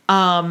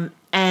 Mm-hmm.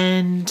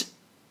 And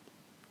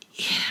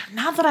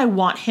not that I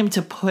want him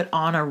to put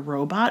on a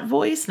robot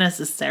voice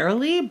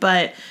necessarily,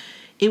 but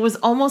it was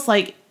almost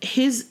like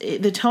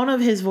the tone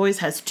of his voice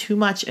has too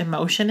much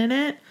emotion in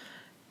it.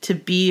 to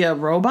be a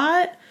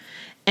robot.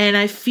 And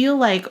I feel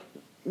like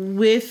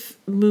with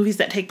movies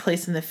that take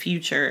place in the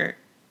future,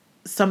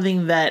 that's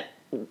something that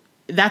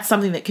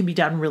can be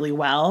done really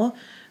well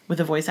with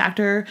a voice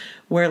actor,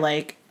 where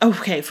like,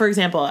 okay, for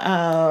example,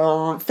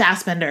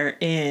 Fassbender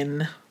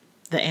in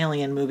the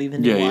Alien movie, the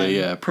new one.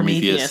 Yeah.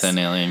 Prometheus and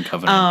Alien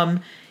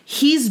Covenant.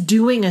 He's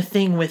doing a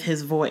thing with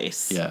his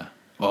voice. Yeah.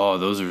 Oh,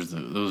 those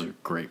are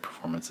great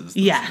performances.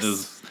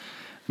 Yes.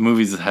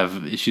 Movies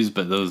have issues,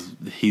 but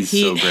he's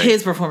so great.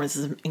 His performance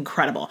is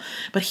incredible.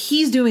 But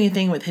he's doing a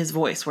thing with his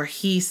voice where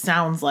he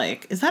sounds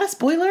like... Is that a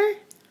spoiler?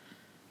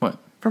 What?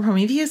 For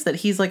Prometheus? That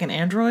he's like an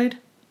android?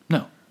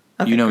 No.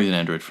 Okay, he's an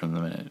android from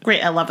the minute.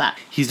 Great, I love that.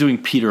 He's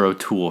doing Peter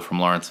O'Toole from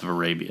Lawrence of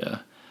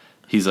Arabia.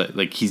 He's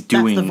like he's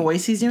doing... That's the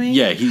voice he's doing?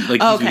 Yeah,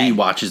 he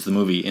watches the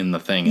movie in the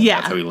thing, and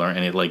that's how he learned.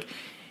 And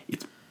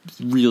it's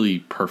really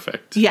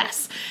perfect.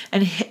 Yes.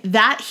 And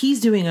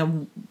he's doing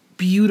a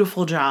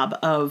beautiful job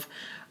of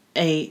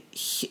a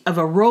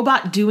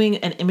robot doing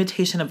an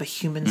imitation of a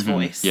human's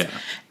voice. Yeah.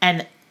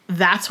 And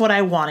that's what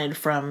I wanted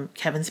from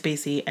Kevin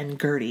Spacey and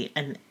Gertie,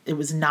 and it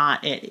was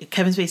not it.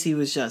 Kevin Spacey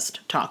was just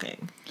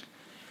talking.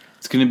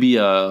 It's going to be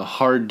a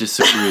hard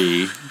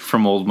disagree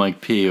from old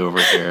Mike P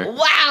over here.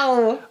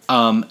 Wow.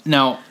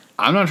 Now,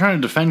 I'm not trying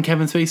to defend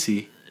Kevin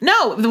Spacey.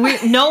 No,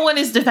 no one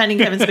is defending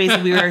Kevin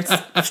Spacey. We were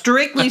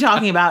strictly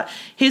talking about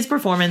his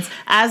performance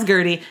as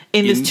Gertie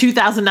in this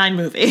 2009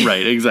 movie.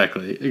 Right,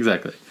 exactly.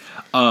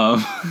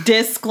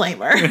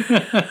 Disclaimer.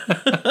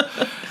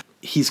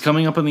 He's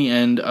coming up on the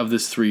end of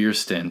this 3-year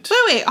stint.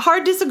 Wait,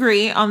 hard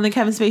disagree on the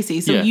Kevin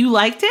Spacey. So you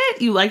liked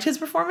it? You liked his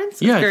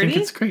performance as Gertie? I think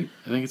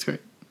it's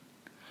great.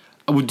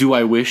 Do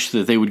I wish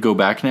that they would go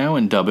back now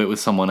and dub it with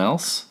someone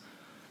else?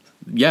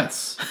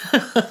 Yes.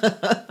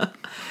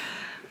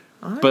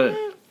 But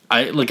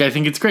I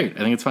think it's great. I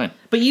think it's fine.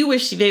 But you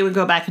wish they would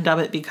go back and dub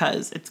it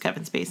because it's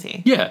Kevin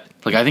Spacey. Yeah.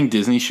 I think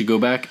Disney should go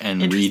back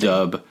and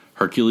redub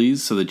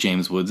Hercules so that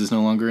James Woods is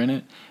no longer in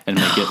it and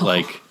make it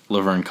like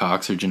Laverne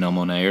Cox or Janelle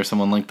Monáe or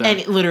someone like that.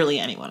 And literally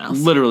anyone else.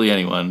 Literally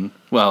anyone.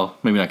 Well,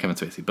 maybe not Kevin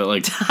Spacey, but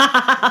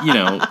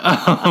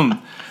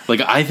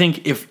I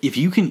think if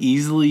you can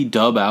easily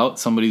dub out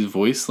somebody's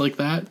voice like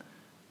that,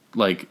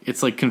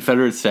 it's like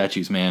Confederate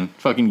statues, man.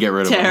 Fucking get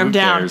rid of them. Tear them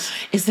down.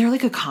 Is there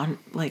like a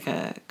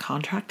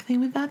contract thing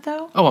with that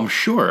though? Oh, I'm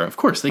sure. Of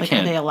course they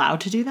can. Are they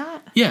allowed to do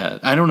that? Yeah,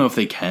 I don't know if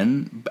they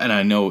can, and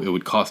I know it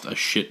would cost a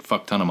shit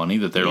fuck ton of money.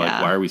 That they're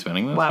like, why are we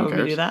spending this? Why would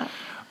we do that?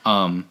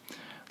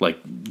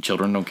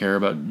 Children don't care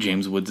about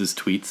James Woods'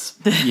 tweets.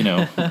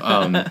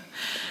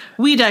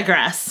 We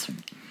digress.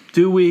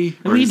 Do we?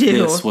 Or we is do.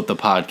 This what the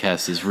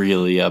podcast is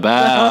really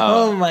about?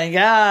 Oh my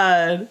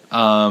god.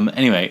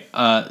 Anyway,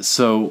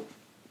 so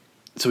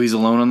he's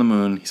alone on the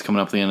moon. He's coming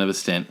up to the end of his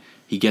stint.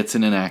 He gets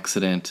in an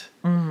accident.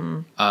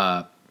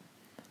 Mm-hmm.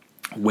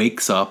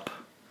 Wakes up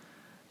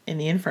in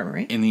the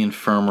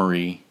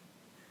infirmary.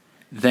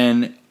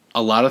 Then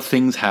a lot of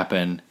things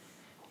happen.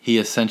 He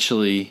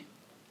essentially,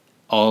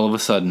 all of a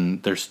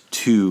sudden, there's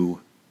 2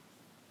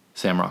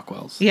 Sam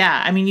Rockwells.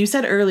 Yeah, I mean, you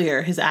said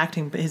earlier his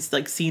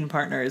scene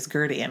partner is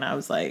Gertie, and I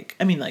was like,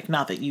 I mean,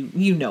 not that you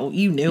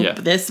knew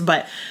this,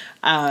 but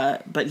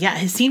yeah,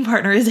 his scene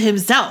partner is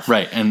himself.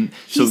 Right, and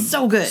he's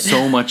so good.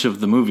 So much of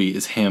the movie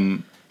is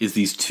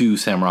these 2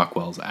 Sam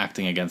Rockwells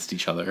acting against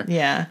each other.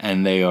 Yeah,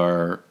 and they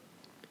are.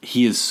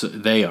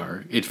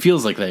 It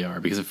feels like they are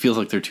because it feels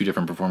like they're 2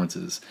 different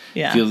performances.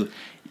 Yeah, we're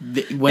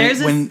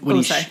probably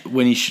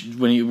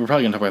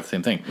gonna talk about the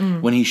same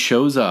thing. When he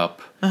shows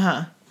up,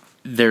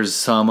 there's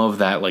some of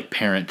that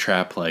parent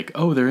trap,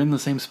 they're in the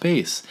same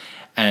space.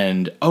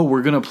 And,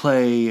 we're going to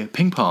play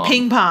ping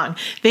pong.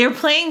 They're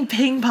playing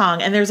ping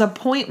pong, and there's a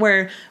point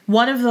where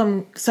one of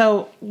them...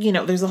 So,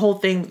 there's a whole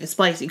thing, the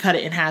splice, you cut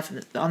it in half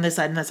on this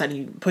side and that side, and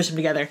you push them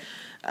together.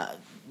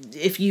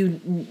 If you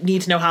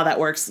need to know how that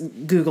works,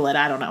 Google it.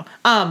 I don't know.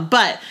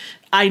 But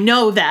I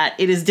know that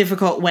it is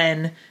difficult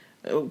when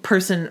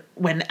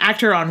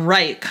actor on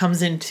right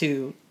comes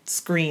into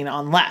screen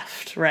on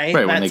left, right?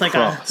 Right, that's when they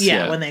cross.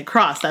 When they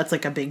cross, that's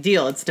a big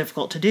deal. It's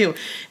difficult to do.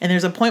 And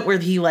there's a point where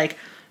he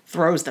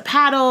throws the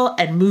paddle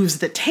and moves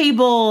the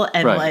table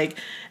and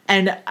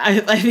and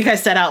I think I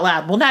said out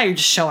loud, well, now you're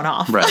just showing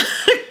off. Right.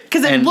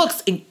 Because it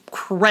looks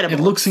incredible.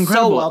 It looks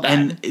incredible. So well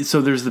done. And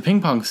so there's the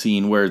ping pong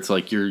scene where it's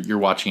you're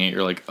watching it,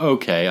 you're like,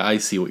 okay, I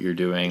see what you're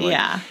doing.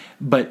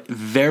 But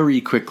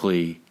very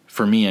quickly,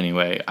 for me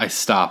anyway, I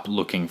stop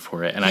looking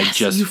for it and I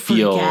just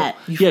feel...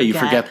 You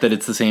forget that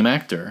it's the same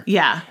actor.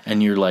 Yeah.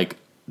 And you're like,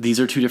 these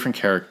are 2 different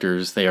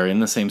characters. They are in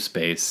the same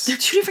space. They're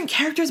 2 different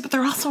characters, but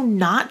they're also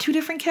not 2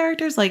 different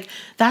characters.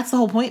 That's the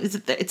whole point.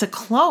 It's a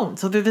clone,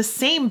 so they're the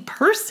same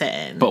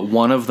person. But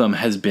one of them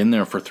has been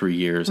there for 3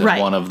 years, and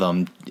one of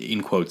them,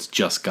 in quotes,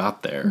 just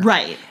got there.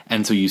 Right.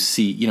 And so you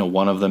see,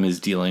 one of them is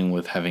dealing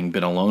with having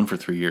been alone for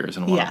 3 years,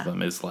 and one of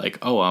them is like,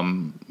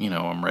 I'm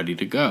ready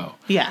to go.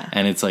 Yeah.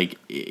 And it's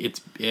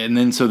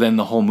then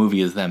the whole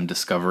movie is them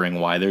discovering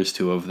why there's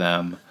 2 of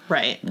them.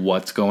 Right.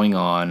 What's going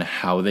on,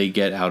 how they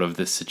get out of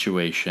this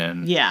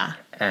situation. Yeah.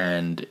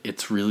 and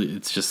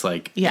it's just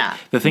like, yeah.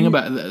 The thing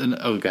about,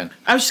 oh, God.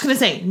 I was just going to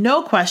say,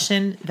 no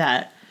question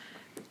that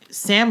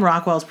Sam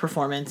Rockwell's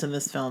performance in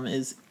this film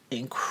is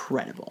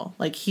incredible.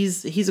 Like,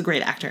 he's a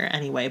great actor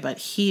anyway, but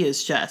he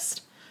is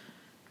just,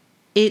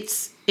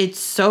 it's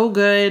so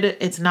good.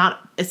 It's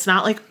not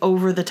like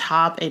over the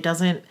top. It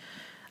doesn't,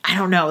 I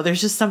don't know.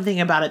 There's just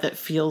something about it that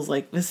feels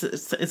like, this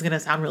is going to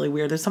sound really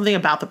weird. There's something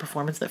about the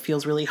performance that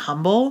feels really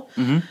humble.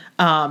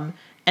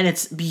 And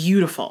it's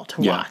beautiful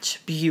to watch.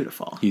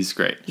 Beautiful. He's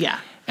great. Yeah.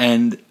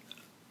 And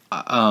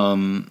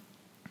I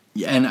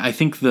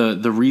think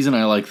the reason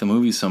I like the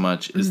movie so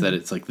much is that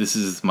it's like, this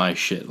is my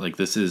shit. Like,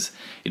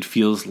 it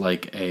feels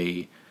like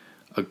a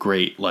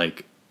great,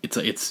 like,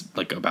 it's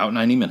like about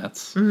 90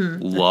 minutes.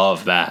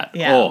 Love that.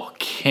 Yeah. Oh,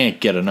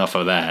 can't get enough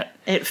of that.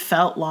 It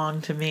felt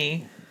long to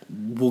me.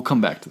 We'll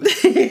come back to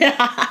this.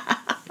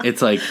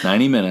 It's like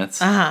 90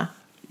 minutes.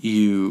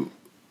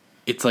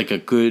 It's like a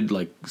good,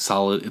 like,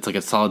 solid, it's like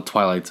a solid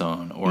Twilight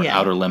Zone or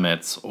Outer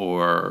Limits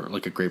or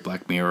like a Great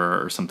Black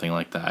Mirror or something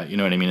like that. You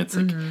know what I mean? It's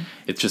like,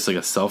 it's just like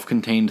a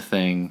self-contained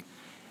thing,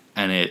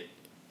 and it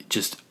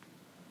just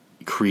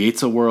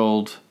creates a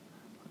world,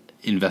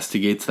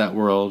 investigates that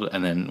world,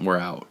 and then we're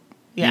out.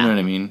 Yeah. You know what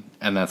I mean?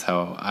 And that's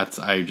how,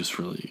 I just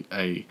really,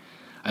 I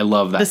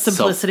love that. The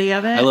simplicity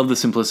of it? I love the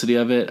simplicity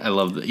of it. I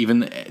love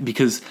even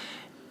because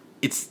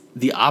it's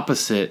the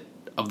opposite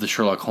of the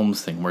Sherlock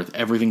Holmes thing, where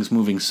everything's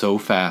moving so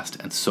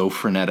fast and so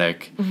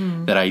frenetic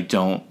that I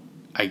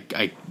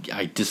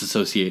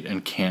disassociate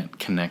and can't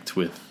connect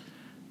with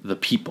the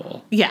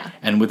people. Yeah.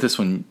 And with this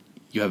one,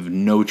 you have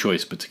no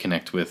choice but to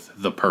connect with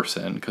the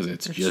person, because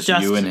it's just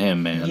you and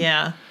him, man.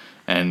 Yeah.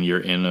 And you're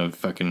in a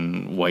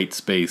fucking white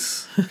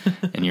space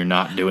and you're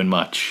not doing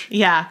much.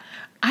 Yeah.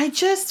 I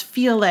just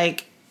feel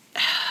like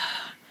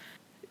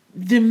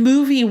the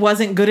movie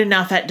wasn't good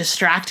enough at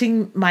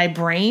distracting my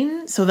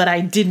brain so that I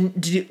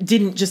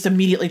didn't just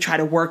immediately try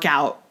to work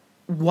out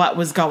what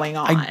was going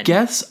on. I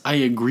guess I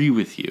agree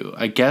with you.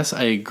 I guess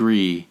I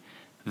agree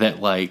that,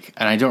 like,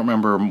 and I don't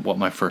remember what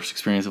my first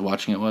experience of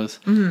watching it was,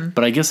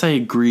 but I guess I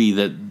agree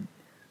that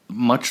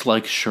much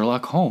like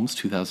Sherlock Holmes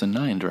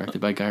 2009, directed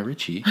by Guy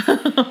Ritchie,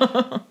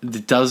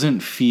 it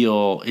didn't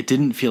feel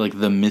like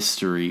the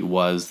mystery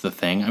was the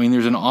thing. I mean,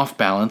 there's an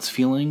off-balance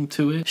feeling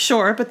to it.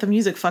 Sure, but the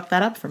music fucked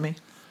that up for me.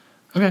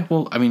 Okay,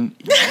 well, I mean,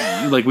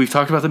 like, we've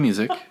talked about the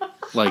music.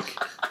 Like,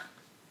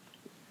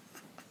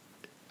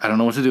 I don't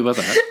know what to do about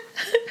that.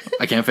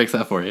 I can't fix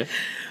that for you.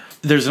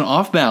 There's an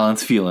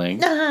off-balance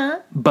feeling,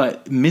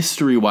 but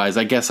mystery-wise,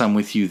 I guess I'm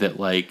with you that,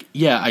 like,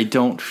 yeah, I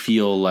don't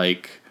feel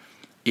like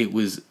it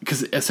was,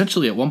 because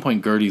essentially at one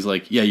point Gertie's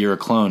like, yeah, you're a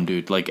clone,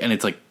 dude. Like, and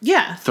it's like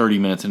 30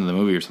 minutes into the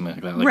movie or something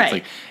like that. Like,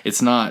 right.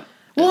 It's like,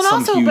 it's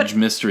not some huge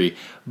mystery,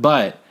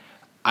 but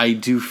I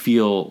do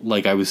feel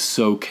like I was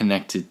so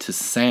connected to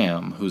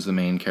Sam, who's the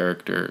main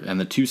character, and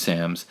the two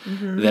Sams,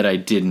 that I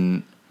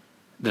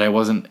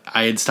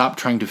had stopped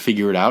trying to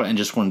figure it out and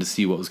just wanted to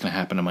see what was going to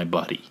happen to my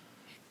buddy.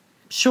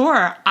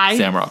 Sure.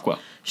 Sam Rockwell.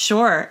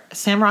 Sure.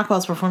 Sam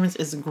Rockwell's performance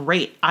is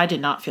great. I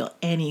did not feel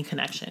any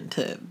connection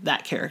to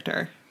that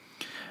character.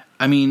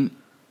 I mean,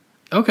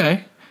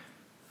 okay.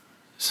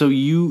 So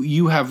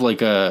you have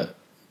like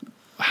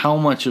how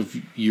much of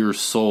your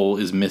soul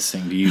is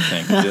missing, do you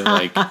think? Is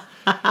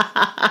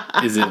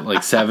it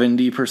like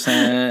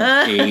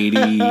 70%, 80,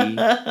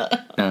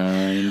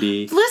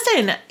 90?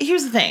 Listen,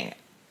 here's the thing.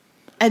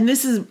 And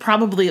this is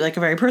probably like a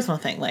very personal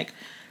thing. Like,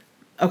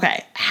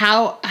 okay,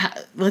 how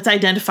let's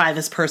identify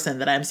this person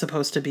that I'm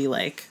supposed to be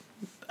like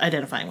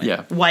identifying with.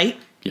 Yeah. White.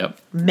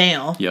 Yep.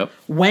 Male. Yep.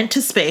 Went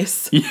to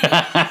space.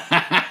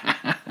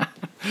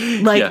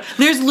 Like,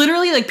 there's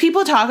literally, like,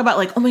 people talk about,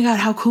 like, oh my God,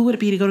 how cool would it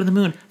be to go to the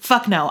moon?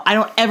 Fuck no. I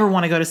don't ever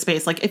want to go to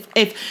space. Like,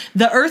 if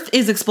the Earth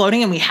is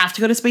exploding and we have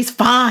to go to space,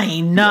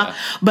 fine. Yeah.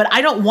 But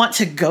I don't want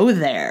to go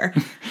there.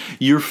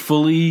 You're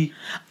fully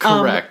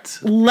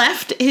correct.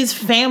 Left his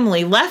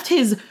family, left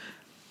his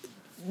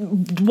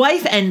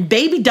wife and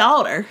baby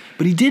daughter.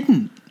 But he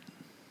didn't.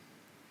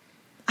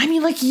 I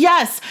mean, like,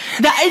 yes,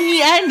 in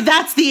the end,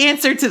 that's the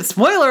answer to,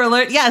 spoiler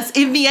alert, yes,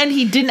 in the end,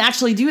 he didn't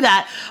actually do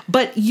that,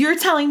 but you're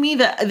telling me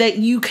that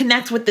you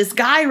connect with this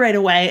guy right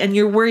away, and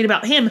you're worried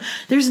about him.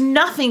 There's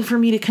nothing for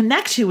me to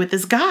connect to with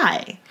this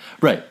guy.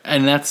 Right,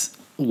 and that's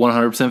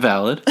 100%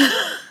 valid,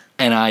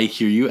 and I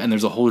hear you, and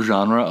there's a whole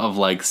genre of,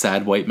 like,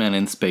 sad white men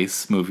in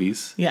space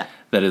movies. Yeah.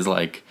 That is,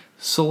 like,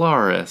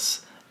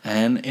 Solaris,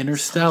 and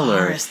Interstellar,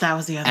 Solaris, that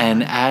was the other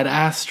and one. Ad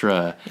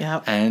Astra,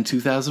 and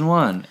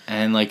 2001,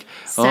 and like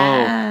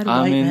sad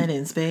white men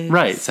in space,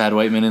 right? Sad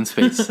white men in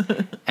space,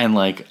 and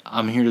like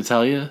I'm here to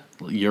tell you,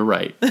 you're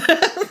right.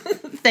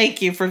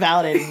 Thank you for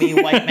validating me,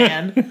 white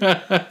man.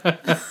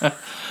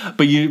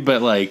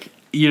 but like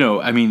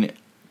I mean,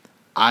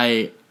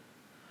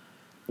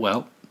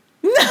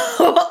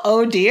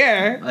 oh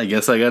dear. I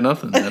guess I got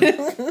nothing. Man.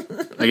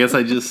 I guess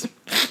I just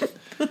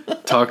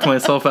talked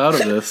myself out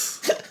of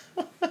this.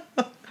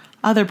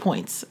 Other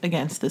points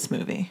against this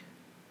movie.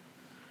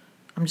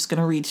 I'm just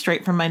going to read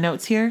straight from my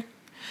notes here.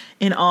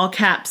 In all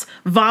caps,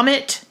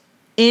 vomit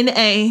in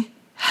a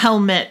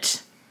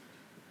helmet.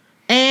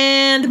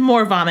 And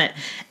more vomit.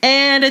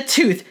 And a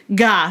tooth.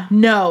 Gah.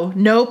 No.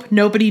 Nope.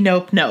 Nobody.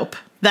 Nope. Nope.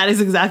 That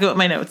is exactly what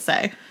my notes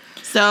say.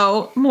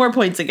 So, more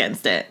points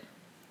against it.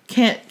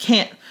 Can't.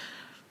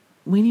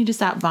 We need to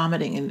stop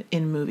vomiting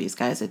in movies,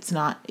 guys. It's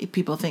not,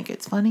 people think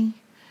it's funny.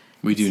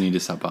 We do need to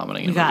stop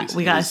vomiting in movies.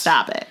 We gotta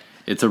stop it.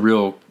 It's a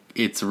real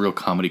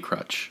comedy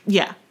crutch.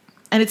 Yeah.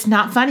 And it's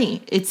not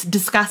funny. It's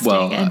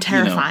disgusting and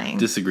terrifying.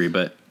 Disagree,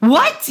 but...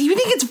 What? You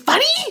think it's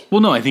funny?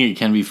 Well, no, I think it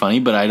can be funny,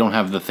 but I don't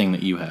have the thing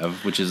that you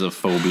have, which is a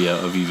phobia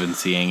of even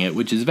seeing it,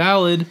 which is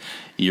valid.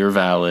 You're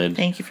valid.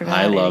 Thank you for validating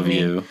I love me.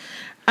 you.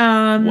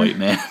 White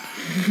man.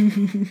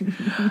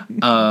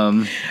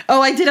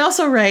 Oh, I did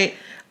also write,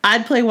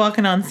 I'd play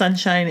Walking on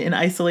Sunshine in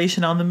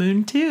isolation on the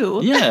moon,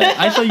 too. Yeah,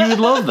 I thought you would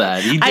love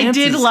that. I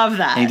did love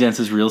that. He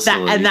dances real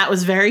silly. And that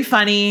was very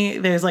funny.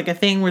 There's like a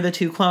thing where the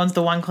two clones,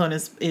 the one clone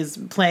is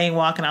playing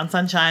Walking on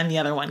Sunshine, the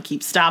other one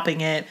keeps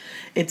stopping it.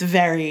 It's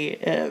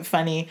very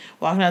funny.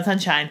 Walking on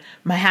Sunshine,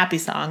 my happy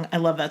song. I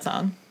love that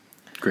song.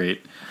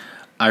 Great.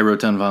 I wrote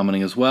down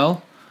vomiting as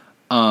well.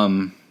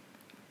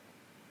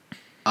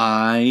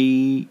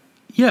 I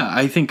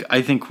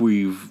think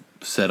we've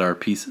said our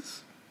pieces.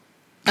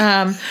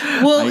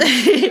 Well,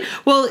 here,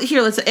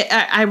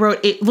 I wrote,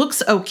 it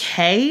looks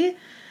okay.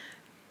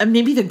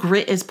 Maybe the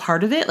grit is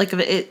part of it. Like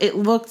it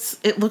looks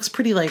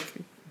pretty like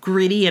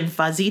gritty and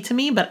fuzzy to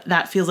me, but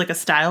that feels like a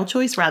style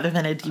choice rather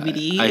than a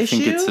DVD issue. I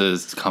think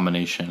it's a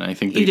combination. I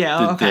think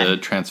the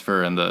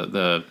transfer and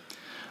the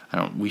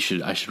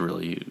I should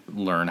really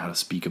learn how to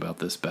speak about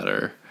this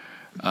better.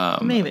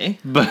 Maybe.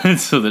 But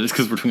so that it's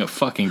because we're doing a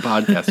fucking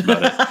podcast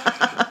about it.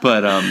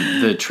 But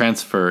the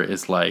transfer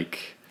is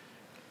like,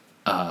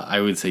 I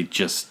would say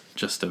just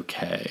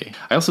okay.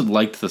 I also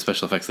liked the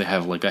special effects. They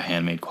have like a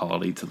handmade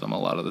quality to them a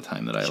lot of the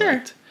time that I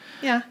liked.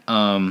 Yeah.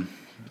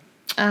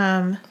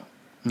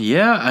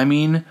 Yeah, I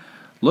mean,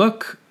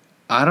 look,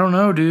 I don't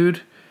know,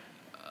 dude.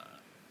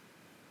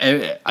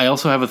 I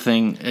also have a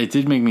thing. It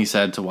did make me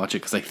sad to watch it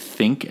because I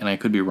think, and I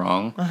could be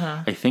wrong,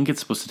 I think it's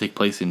supposed to take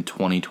place in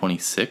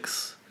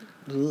 2026.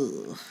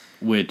 Ugh.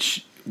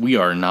 Which we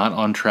are not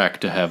on track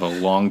to have a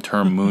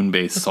long-term moon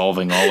base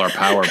solving all our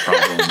power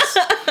problems.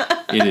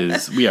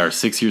 We are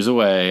 6 years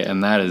away,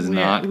 and that is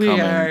not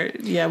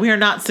coming. We are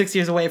not 6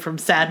 years away from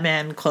sad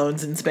man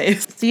clones in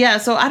space.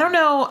 So I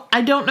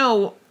don't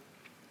know.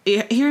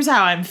 Here's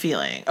how I'm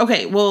feeling.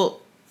 Okay, well,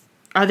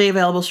 are they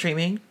available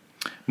streaming?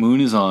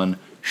 Moon is on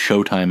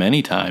Showtime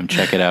anytime.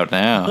 Check it out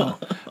now.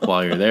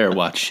 While you're there,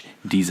 watch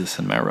Jesus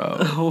and Mero.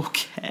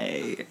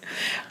 Okay.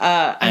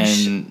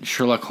 And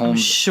Sherlock Holmes.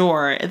 I'm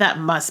sure that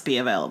must be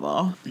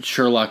available.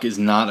 Sherlock is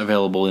not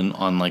available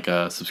on like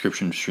a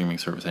subscription streaming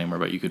service anymore,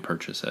 but you could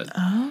purchase it.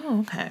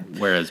 Oh, okay.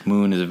 Whereas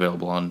Moon is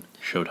available on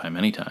Showtime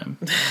anytime.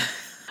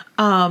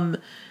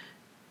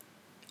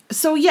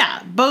 So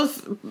yeah,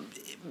 both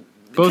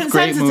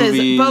great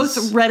movies.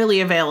 Both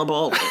readily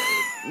available.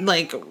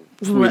 Like,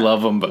 we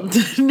love them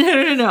both.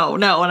 No.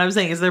 What I'm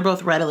saying is they're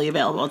both readily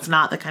available. It's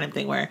not the kind of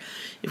thing where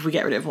if we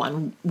get rid of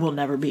one, we'll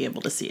never be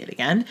able to see it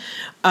again.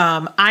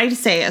 I'd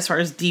say as far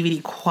as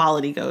DVD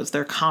quality goes,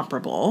 they're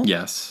comparable.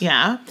 Yes.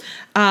 Yeah.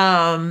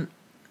 And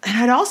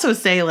I'd also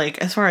say, like,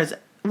 as far as,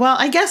 well,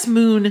 I guess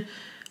Moon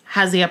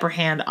has the upper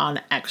hand on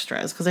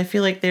extras because I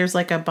feel like there's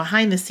like a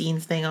behind the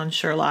scenes thing on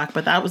Sherlock,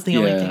 but that was the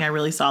only thing I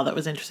really saw that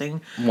was interesting.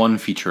 One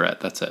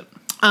featurette, that's it.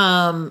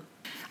 I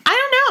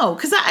don't know,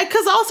 because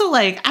also,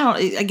 like,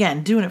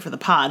 again, doing it for the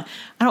pod,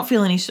 I don't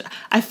feel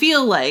I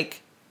feel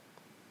like,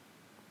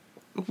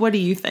 what do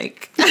you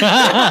think?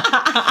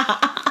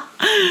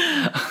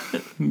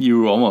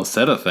 You almost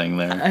said a thing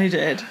there. I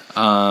did.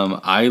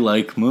 I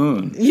like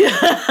Moon. Yeah.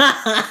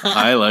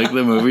 I like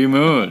the movie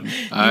Moon.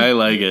 I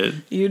like it.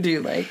 You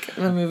do like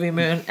the movie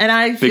Moon. And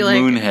I feel like...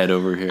 Big Moon head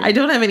over here. I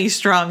don't have any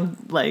strong,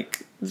 like,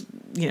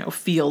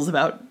 feels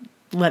about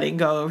letting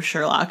go of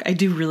Sherlock. I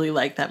do really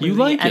like that movie. You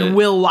like it. And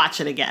will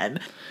watch it again.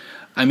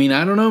 I mean,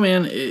 I don't know,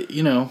 man.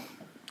 You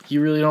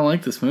really don't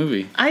like this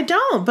movie. I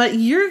don't, but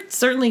you're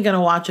certainly going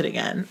to watch it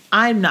again.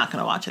 I'm not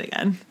going to watch it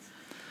again.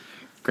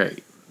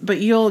 Great. But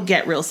you'll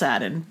get real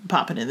sad and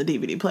pop it in the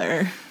DVD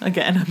player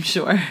again, I'm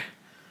sure.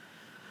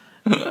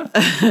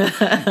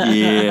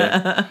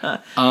 Yeah.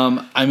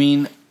 I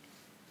mean,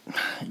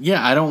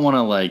 yeah, I don't want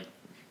to, like...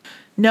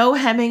 No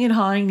hemming and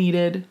hawing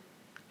needed.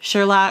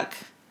 Sherlock,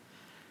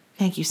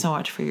 thank you so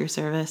much for your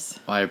service.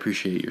 Well, I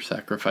appreciate your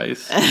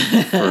sacrifice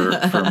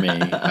for me.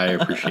 I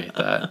appreciate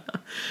that.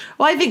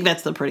 Well, I think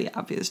that's the pretty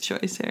obvious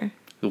choice here.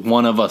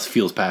 One of us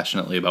feels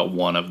passionately about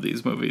one of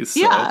these movies. So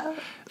yeah.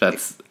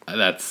 That's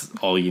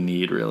all you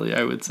need, really,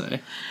 I would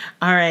say.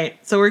 All right.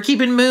 So we're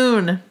keeping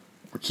Moon.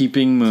 We're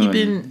keeping Moon.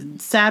 Keeping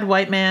sad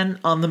white man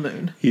on the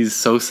moon. He's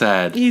so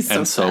sad. He's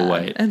and so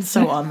white. And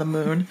so on the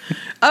moon.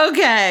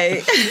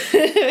 Okay.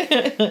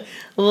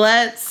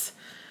 Let's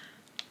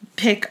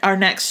pick our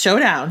next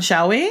showdown,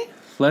 shall we?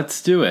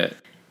 Let's do it.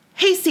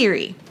 Hey,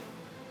 Siri.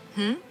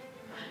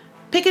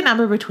 Pick a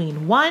number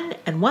between 1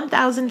 and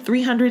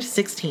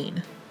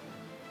 1,316.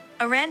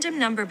 A random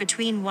number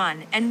between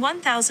 1 and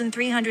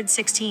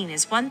 1,316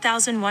 is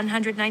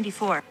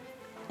 1,194.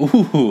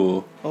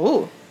 Ooh.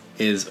 Oh.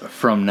 is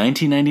from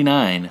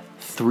 1999,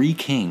 Three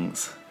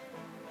Kings.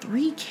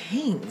 Three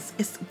Kings.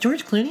 Is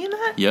George Clooney in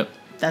that? Yep.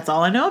 That's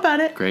all I know about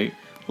it. Great.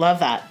 Love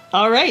that.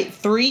 All right,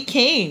 Three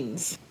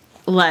Kings.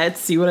 Let's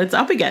see what it's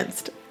up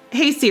against.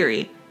 Hey,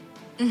 Siri.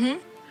 Mm-hmm.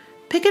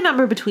 Pick a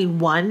number between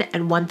 1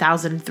 and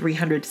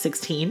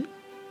 1,316.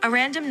 A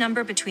random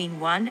number between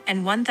 1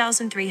 and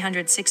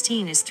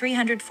 1,316 is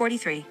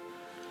 343.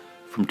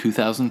 From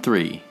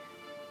 2003,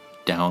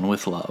 Down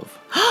with Love.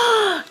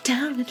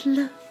 Down with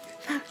love.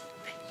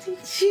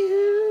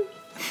 You.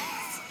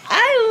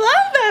 I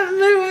love that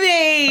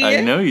movie.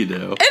 I know you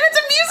do.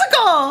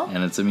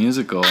 And it's a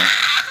musical.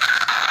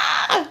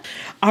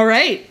 All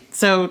right.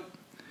 So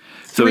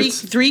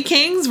it's Three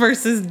Kings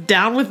versus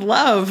Down with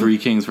Love. Three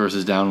Kings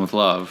versus Down with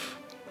Love.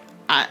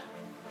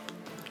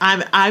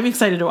 I'm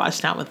excited to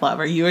watch Down with Love.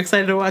 Are you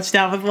excited to watch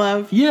Down with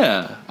Love?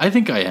 Yeah, I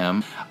think I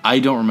am. I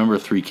don't remember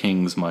Three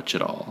Kings much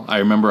at all. I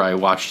remember I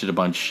watched it a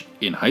bunch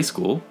in high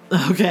school.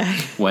 Okay.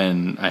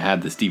 When I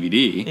had this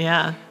DVD.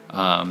 Yeah.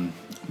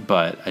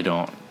 But I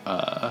don't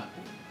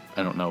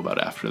know about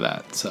after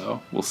that.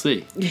 So we'll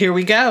see. Here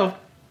we go.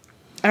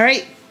 All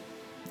right.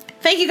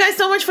 Thank you guys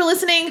so much for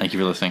listening. Thank you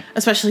for listening.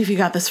 Especially if you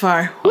got this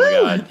far. Oh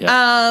my God.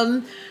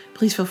 Yeah.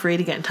 Please feel free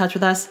to get in touch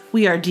with us.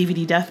 We are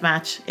DVD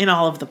Deathmatch in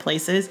all of the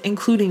places,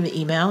 including the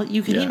email.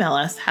 You can email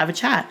us, have a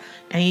chat.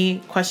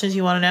 Any questions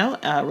you want to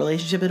know,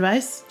 relationship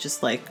advice,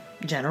 just like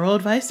general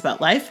advice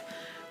about life,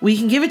 we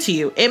can give it to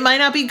you. It might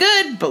not be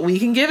good, but we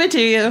can give it to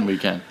you. We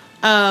can.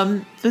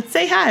 But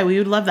say hi. We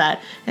would love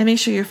that. And make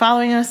sure you're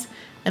following us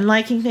and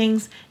liking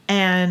things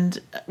and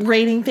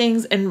rating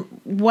things and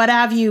what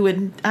have you.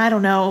 And I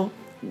don't know,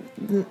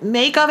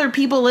 make other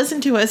people listen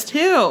to us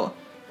too.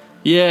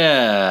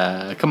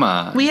 Yeah, come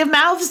on. We have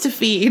mouths to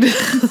feed.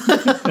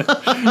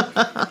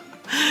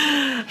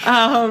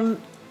 I'm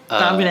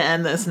going to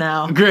end this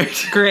now.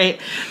 Great.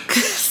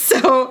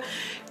 So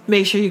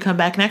make sure you come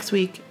back next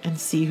week and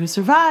see who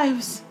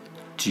survives.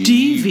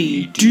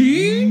 DVD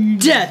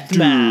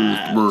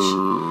Deathmatch.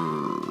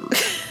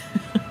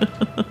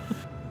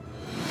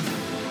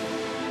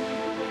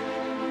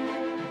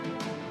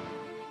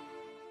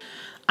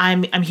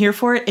 I'm here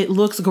for it. It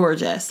looks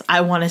gorgeous.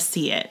 I want to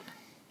see it.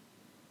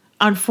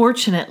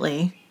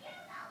 Unfortunately,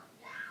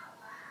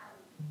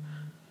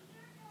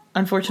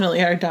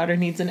 our daughter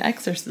needs an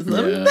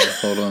exorcism. Yeah,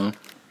 hold on.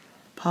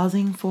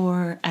 Pausing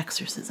for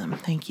exorcism.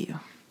 Thank you.